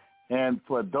self. And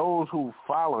for those who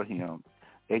follow him,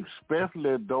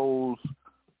 especially those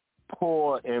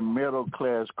poor and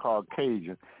middle-class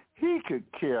Caucasian, he could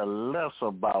care less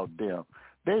about them.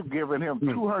 They've given him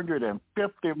 $250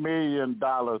 million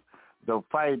to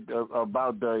fight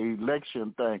about the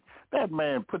election thing. That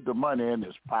man put the money in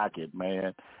his pocket,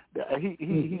 man.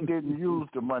 He didn't use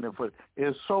the money for it.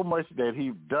 It's so much that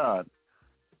he's done.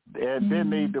 And they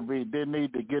need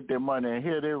to get their money. And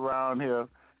here they're around here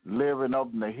living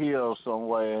up in the hills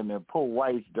somewhere, and the poor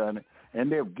whites done it,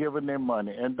 and they've given their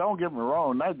money. And don't get me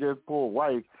wrong, not just poor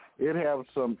whites. It have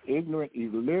some ignorant,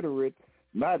 illiterate,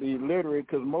 not illiterate,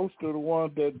 because most of the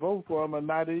ones that vote for him are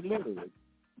not illiterate.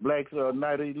 Blacks are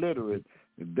not illiterate.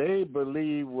 They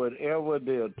believe whatever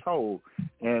they're told,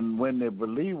 and when they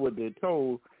believe what they're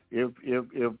told, if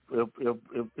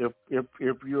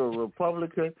you're a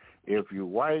Republican, if you're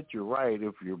white, you're right.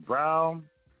 If you're brown,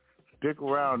 stick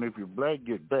around. If you're black,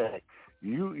 get back.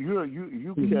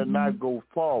 You cannot go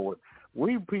forward.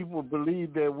 We people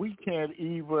believe that we can't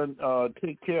even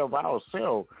take care of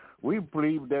ourselves. We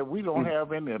believe that we don't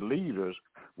have any leaders.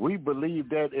 We believe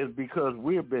that is because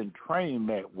we've been trained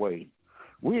that way.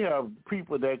 We have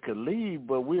people that could lead,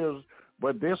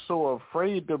 but they're so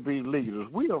afraid to be leaders.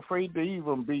 We're afraid to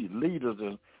even be leaders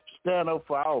and stand up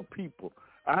for our people.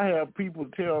 I have people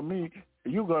tell me,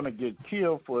 you're going to get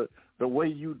killed for the way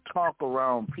you talk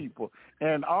around people.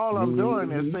 And all I'm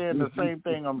doing is saying the same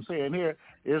thing I'm saying here.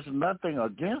 It's nothing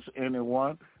against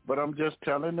anyone, but I'm just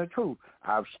telling the truth.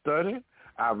 I've studied.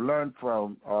 I've learned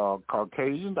from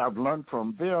Caucasians. I've learned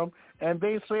from them, and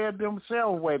they said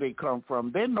themselves where they come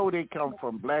from. They know they come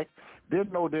from black. They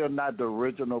know they're not the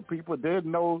original people. They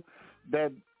know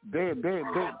that they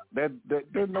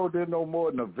know they're no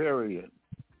more than a variant.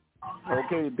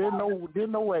 Okay, they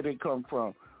know where they come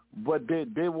from, but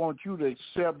they want you to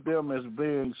accept them as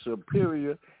being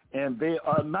superior, and they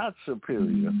are not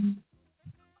superior.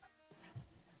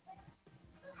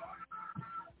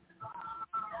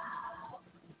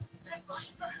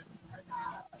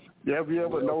 Have you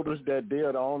ever noticed that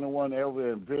they're the only one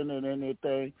ever invented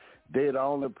anything? They're the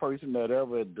only person that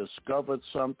ever discovered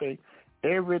something.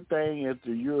 Everything that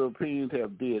the Europeans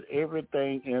have did,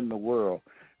 everything in the world,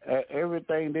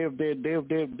 everything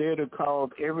they've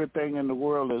called everything in the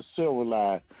world is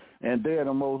civilized, and they're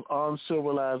the most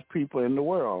uncivilized people in the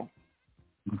world.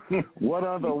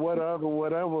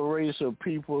 Whatever race of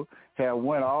people have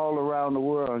went all around the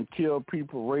world and killed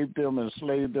people, raped them,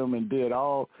 enslaved them, and did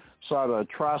all sort of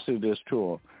atrocities to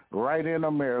them. Right in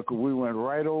America, we went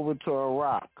right over to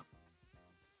Iraq.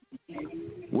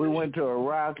 We went to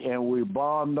Iraq and we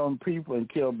bombed on people and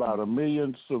killed about 1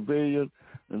 million civilians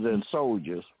and then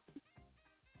soldiers.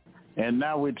 And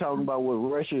now we're talking about what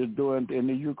Russia is doing in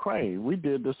the Ukraine. We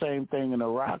did the same thing in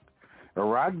Iraq.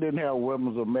 Iraq didn't have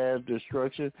weapons of mass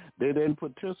destruction. They didn't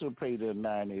participate in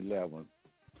 9/11.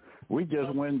 We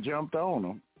just went and jumped on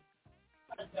them.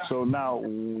 So now,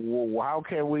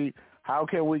 how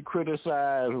can we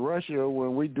criticize Russia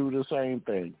when we do the same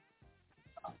thing?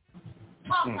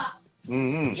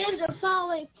 Mm-hmm.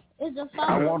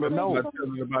 I want to know. I'm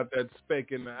telling about that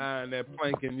speck in the eye and that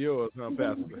plank in yours, huh,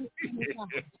 Pastor?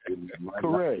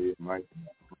 Correct.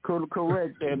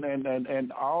 Correct.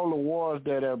 And all the wars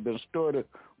that have been started,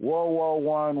 World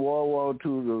War I, World War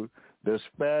II, the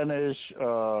Spanish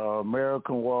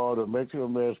American War, the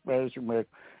Mexican Spanish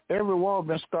American, every war has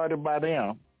been started by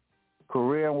them.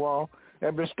 Korean War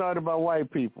have been started by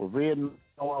white people. Vietnam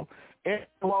War, every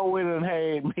war we done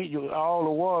had, all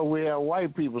the wars we have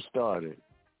white people started.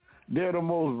 They're the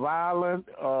most violent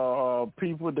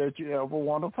people that you ever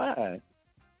want to find.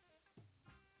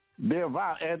 They're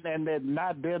violent, and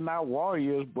they're not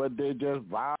warriors, but they're just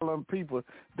violent people.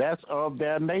 That's of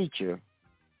their nature.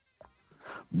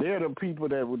 They're the people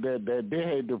that they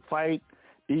had to fight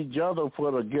each other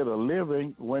to get a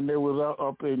living when they was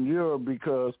up in Europe,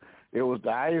 because it was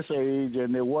the Ice Age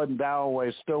and it wasn't down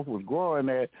where stuff was growing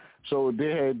at. So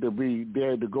they had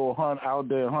to go hunt out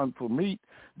there and hunt for meat.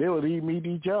 They would meet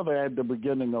each other at the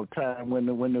beginning of time when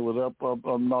they was up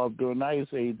north during the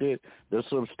Ice Age. To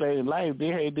sustain life, they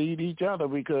had to eat each other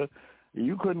because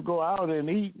you couldn't go out and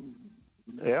eat.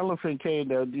 The elephant came,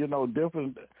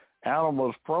 different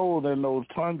animals froze in those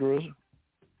tundras,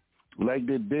 like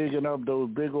they're digging up those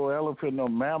big old elephant or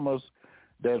mammoths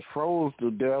that froze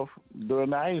to death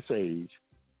during the Ice Age.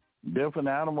 Different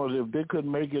animals, if they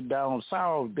couldn't make it down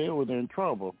south, they were in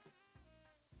trouble.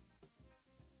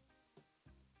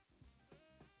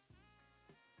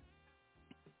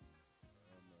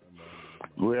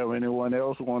 Do we have anyone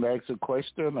else who want to ask a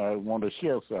question or want to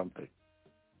share something?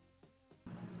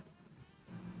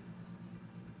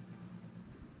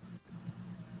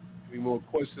 Any more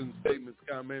questions, statements,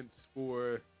 comments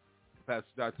for Pastor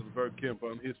Dr. Levert Kemp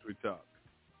on History Talk?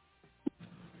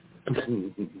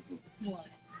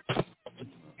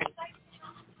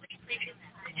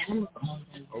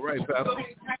 All right, Pastor.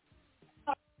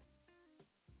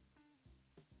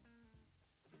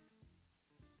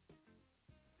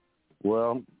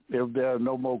 Well, if there are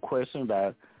no more questions,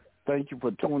 I thank you for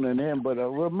tuning in. But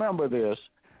remember this,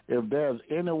 if there's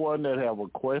anyone that have a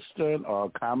question or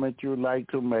a comment you'd like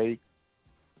to make,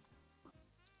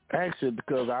 ask it,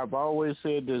 because I've always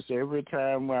said this every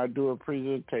time when I do a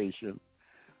presentation.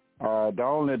 The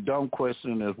only dumb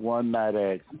question is one not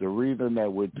asked. The reason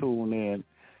that we tune in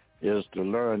is to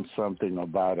learn something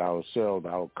about ourselves,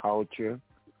 our culture,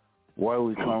 where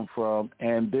we come from,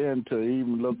 and then to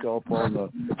even look up on the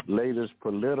latest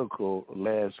political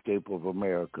landscape of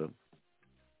America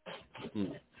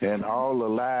and all the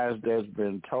lies that's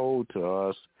been told to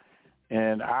us.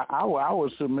 And I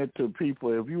would submit to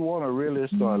people, if you want to really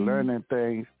start learning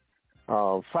things,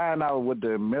 find out what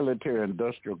the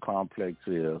military-industrial complex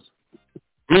is.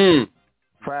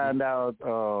 Find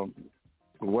out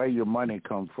where your money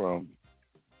comes from.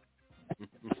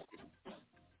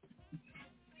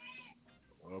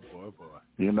 Boy.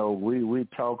 We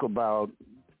talk about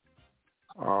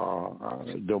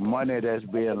the money that's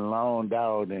being loaned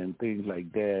out and things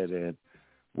like that, and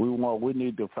we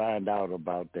need to find out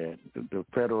about that, the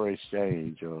Federal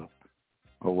Exchange or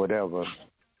whatever.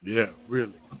 Yeah,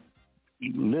 really.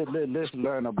 Let's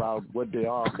learn about what they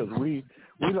are, because we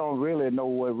don't really know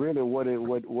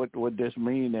what this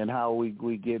means and how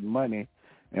we get money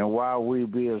and why we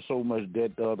be in so much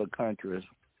debt to other countries.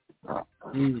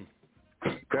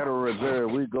 Federal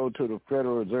Reserve, we go to the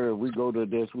Federal Reserve, we go to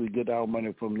this, we get our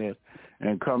money from this,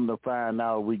 and come to find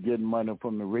out we get money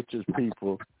from the richest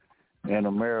people in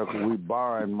America. We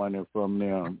borrowing money from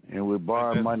them, and we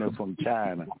borrowing money from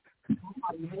China.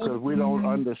 Because we don't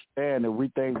understand it. We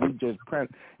think we just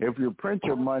print. If you print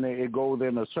your money, it goes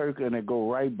in a circle and it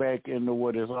go right back into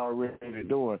what it's already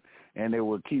doing, and it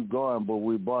will keep going. But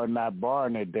we not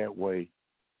borrowing it that way.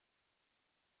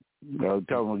 You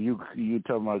talking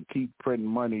about keep printing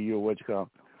money. You what you call?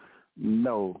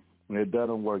 No, it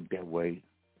doesn't work that way.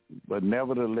 But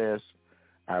nevertheless,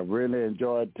 I really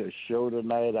enjoyed the show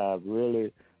tonight. I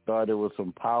really thought it was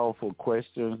some powerful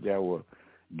questions that were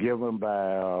given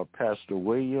by Pastor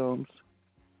Williams,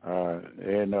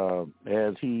 and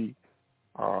as he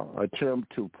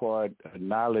attempt to impart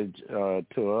knowledge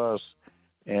to us,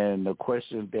 and the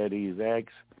questions that he's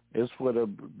asked is for the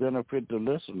benefit of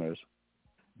the listeners,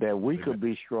 that we could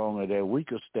be stronger, that we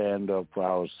could stand up for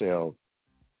ourselves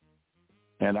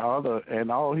and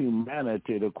all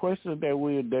humanity. The question that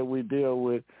we deal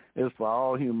with is for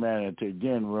all humanity.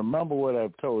 Again, remember what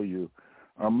I've told you.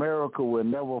 America will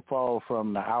never fall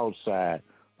from the outside.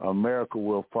 America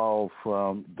will fall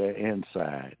from the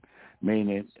inside.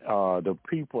 meaning the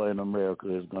people in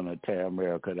America is going to tear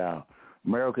America down.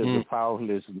 America is the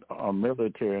powerfulest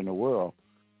military in the world,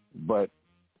 but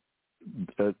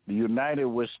the united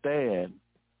we stand.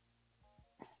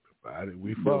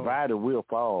 Divided we'll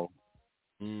fall.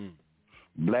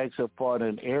 Blacks have fought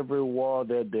in every war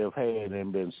that they've had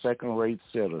and been second-rate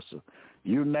citizens.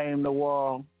 You name the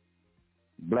war,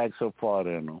 blacks have fought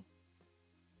in them.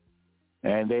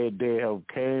 And they have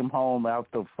came home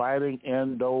after fighting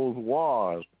in those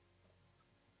wars,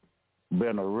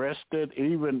 been arrested,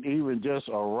 even just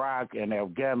Iraq and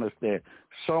Afghanistan.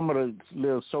 Some of the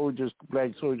little soldiers,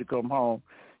 black soldiers, come home,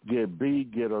 get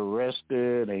beat, get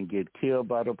arrested, and get killed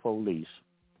by the police.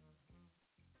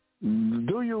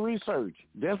 Do your research.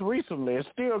 Just recently, it's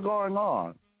still going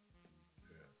on.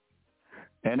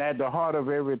 And at the heart of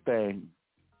everything,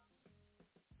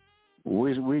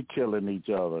 we killing each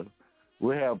other.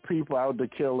 We have people out to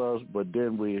kill us, but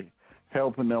then we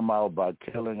helping them out by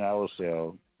killing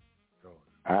ourselves.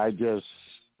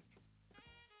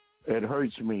 It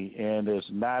hurts me, and it's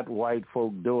not white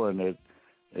folk doing it.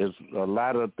 It's a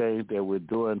lot of things that we're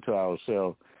doing to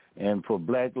ourselves. And for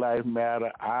Black Lives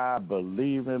Matter, I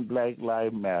believe in Black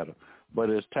Lives Matter. But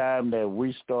it's time that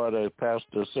we start, as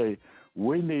Pastor say,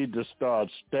 we need to start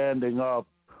standing up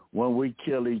when we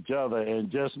kill each other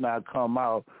and just not come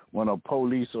out when a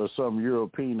police or some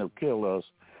European have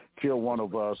kill one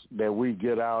of us, that we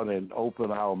get out and open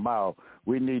our mouth.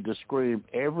 We need to scream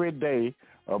every day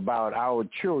about our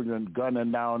children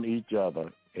gunning down each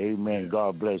other. Amen.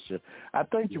 God bless you. I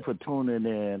thank you for tuning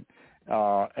in,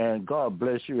 and God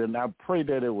bless you. And I pray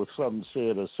that it was something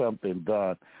said or something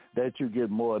done, that you get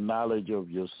more knowledge of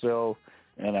yourself.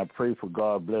 And I pray for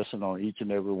God blessing on each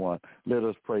and every one. Let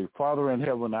us pray. Father in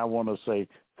heaven, I want to say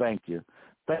thank you.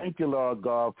 Thank you, Lord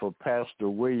God, for Pastor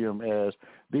William, as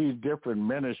these different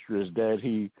ministries that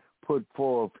he put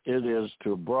forth. It is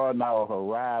to broaden our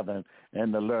horizon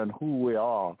and to learn who we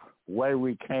are, where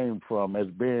we came from, as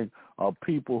being a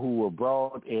people who were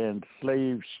brought in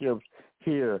slave ships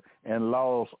here and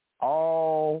lost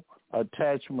all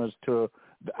attachments to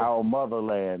our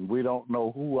motherland. We don't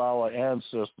know who our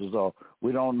ancestors are.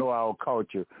 We don't know our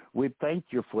culture. We thank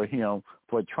you for him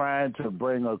for trying to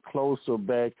bring us closer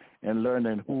back and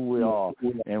learning who we are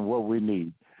and what we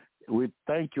need. We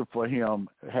thank you for him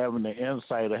having the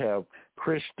insight to have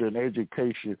Christian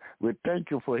education. We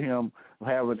thank you for him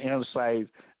having insight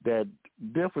that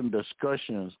different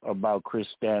discussions about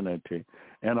Christianity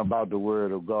and about the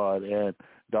Word of God. And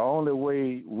the only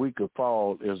way we could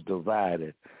fall is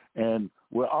divided. And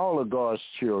we're all of God's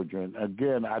children.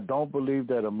 Again, I don't believe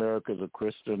that America is a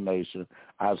Christian nation.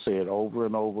 I've said over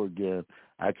and over again,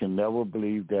 I can never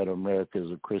believe that America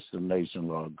is a Christian nation,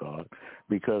 Lord God,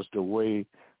 because the way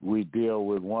we deal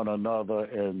with one another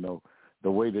and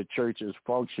the way the church is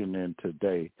functioning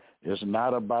today, it's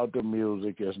not about the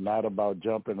music. It's not about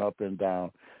jumping up and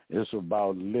down. It's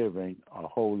about living a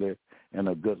holy and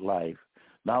a good life.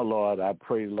 Now, Lord, I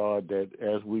pray, Lord, that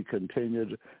as we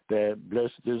continue that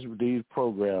bless these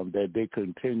programs, that they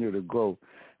continue to grow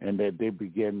and that they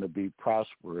begin to be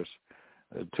prosperous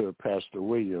to Pastor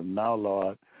William. Now,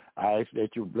 Lord, I ask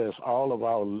that you bless all of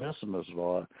our listeners,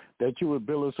 Lord, that you would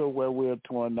build us up where we're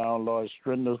torn down, Lord,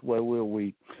 strengthen us where we're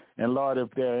weak. And, Lord,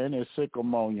 if there are any sick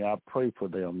among you, I pray for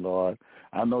them, Lord.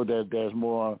 I know that there's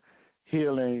more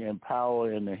healing and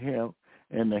power in the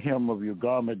hem of your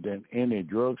garment than any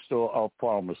drugstore or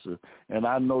pharmacy. And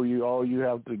I know all you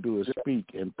have to do is speak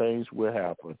and things will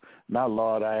happen. Now,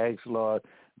 Lord, I ask, Lord,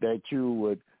 that you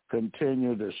would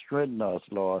continue to strengthen us,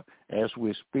 Lord, as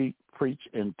we speak, preach,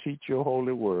 and teach your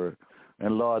holy word.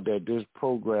 And, Lord, that this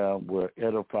program will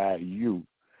edify you.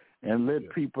 And let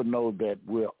people know that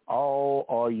we all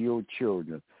are your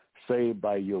children, saved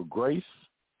by your grace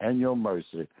and your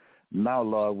mercy. Now,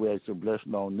 Lord, we ask a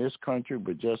blessing on this country,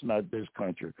 but just not this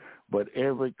country, but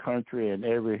every country and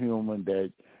every human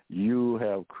that you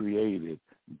have created.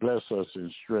 Bless us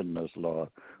and strengthen us, Lord.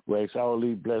 We ask all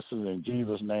these blessings in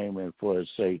Jesus' name and for his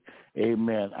sake.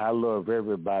 Amen. I love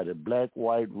everybody, black,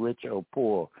 white, rich, or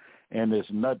poor, and there's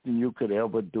nothing you could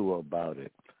ever do about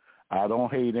it. I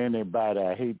don't hate anybody.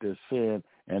 I hate the sin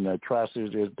and the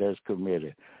atrocities that's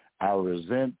committed. I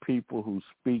resent people who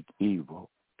speak evil.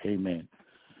 Amen.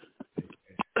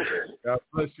 God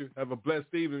bless you. Have a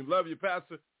blessed evening. Love you,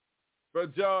 Pastor.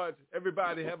 Brother George,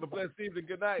 everybody have a blessed evening.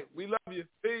 Good night. We love you.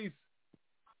 Peace.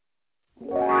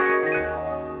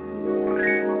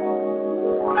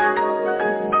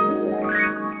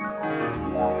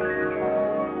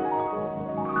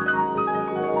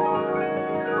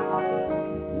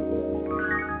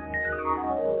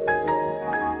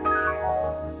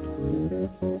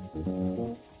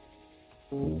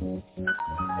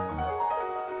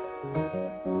 Wake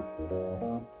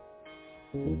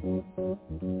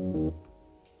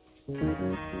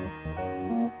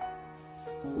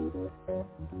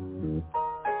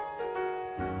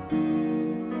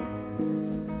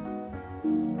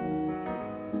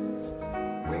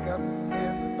up,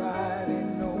 everybody,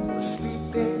 no more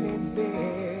sleeping in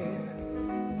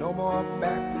bed. No more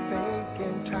back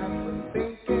thinking, time for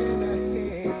thinking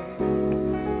ahead.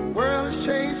 The world has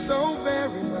changed so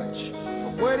very much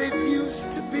from what it used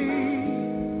to be.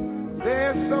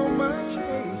 There's so much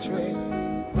hatred,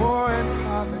 war and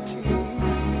poverty.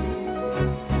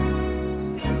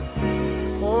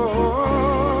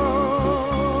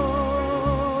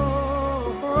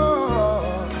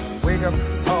 Wake up,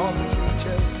 all the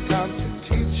teachers, time to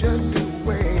teach a new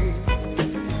way.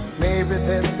 Maybe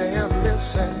then they'll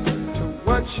listen to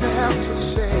what you have to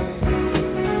say.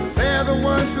 They're the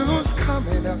ones who's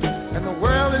coming up, and the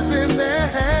world is in their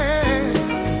hands.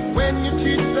 When you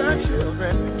teach the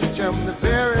children, teach them the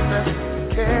very best you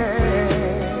can.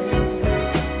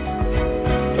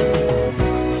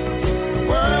 The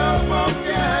world won't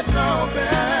get no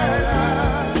better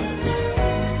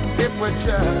if we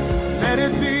just let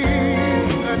it be.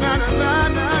 Na na na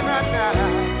na na na.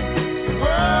 The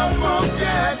world won't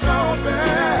get no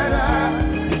better.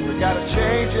 We gotta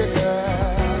change it,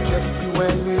 girl, just you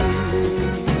and me.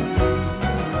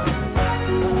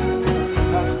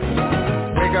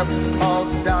 Wake up, all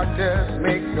the doctors,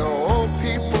 make the old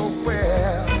people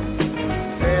well.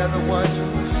 They're the ones who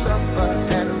suffer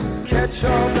and who catch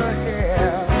all the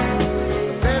hair.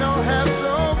 They don't have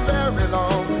so very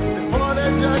long before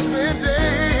their judgment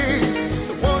day.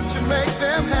 So won't you make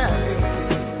them happy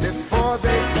before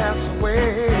they pass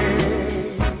away?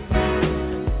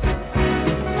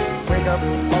 Wake up,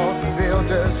 all the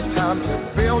builders, time to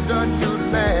build a new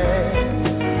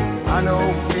land. I know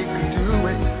we could do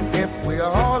it if we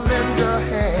all lend a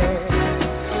hand.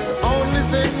 The only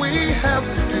thing we have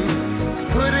to do is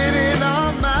put it in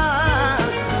our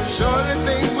minds. Surely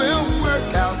things will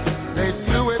work out. They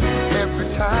do it every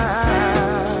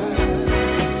time.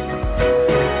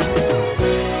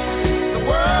 The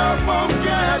world won't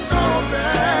get no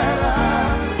better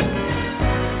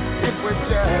if we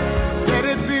just let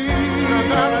it be.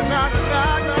 Na na na na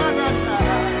na na na.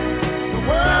 The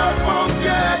world won't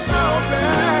get no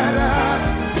better.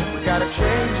 We gotta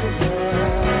change it,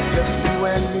 just you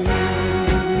and me.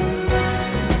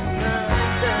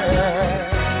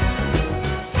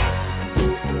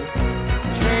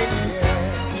 Change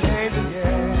it,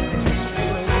 just you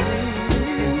and me.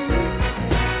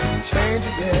 Change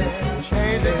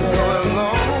it, do it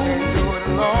alone, do it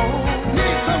alone.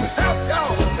 Need some help,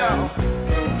 y'all.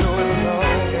 Do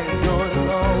it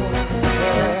alone,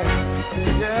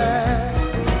 yeah.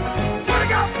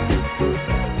 Wake up,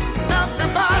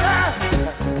 everybody.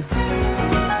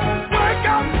 Wake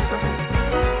up,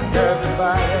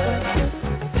 everybody.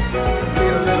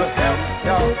 Need a little help,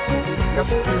 y'all. Yes,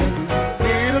 we do.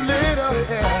 Need a little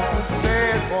help. Say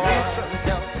it, boy. Need some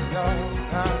help,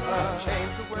 y'all.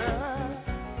 Change the world.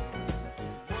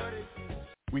 What if you...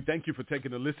 We thank you for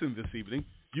taking a listen this evening.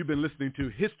 You've been listening to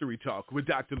History Talk with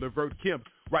Dr. Levert Kemp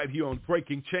right here on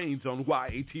Breaking Chains on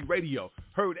YAT Radio.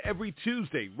 Heard every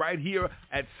Tuesday right here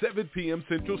at 7 p.m.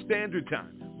 Central Standard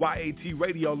Time. YAT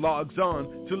Radio logs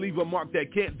on to leave a mark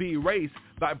that can't be erased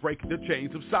by breaking the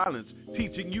chains of silence,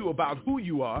 teaching you about who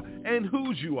you are and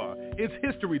whose you are. It's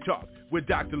History Talk with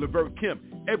Dr. Levert Kemp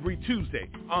every Tuesday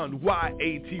on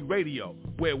YAT Radio,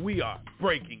 where we are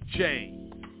breaking chains.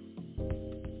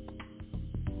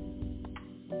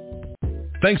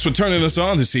 Thanks for turning us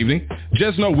on this evening.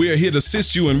 Just know we are here to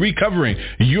assist you in recovering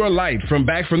your light from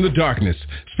back from the darkness.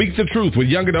 Speak the truth with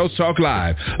Young Adults Talk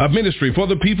Live, a ministry for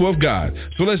the people of God.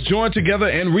 So let's join together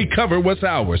and recover what's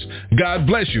ours. God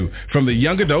bless you from the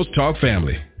Young Adults Talk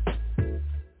family.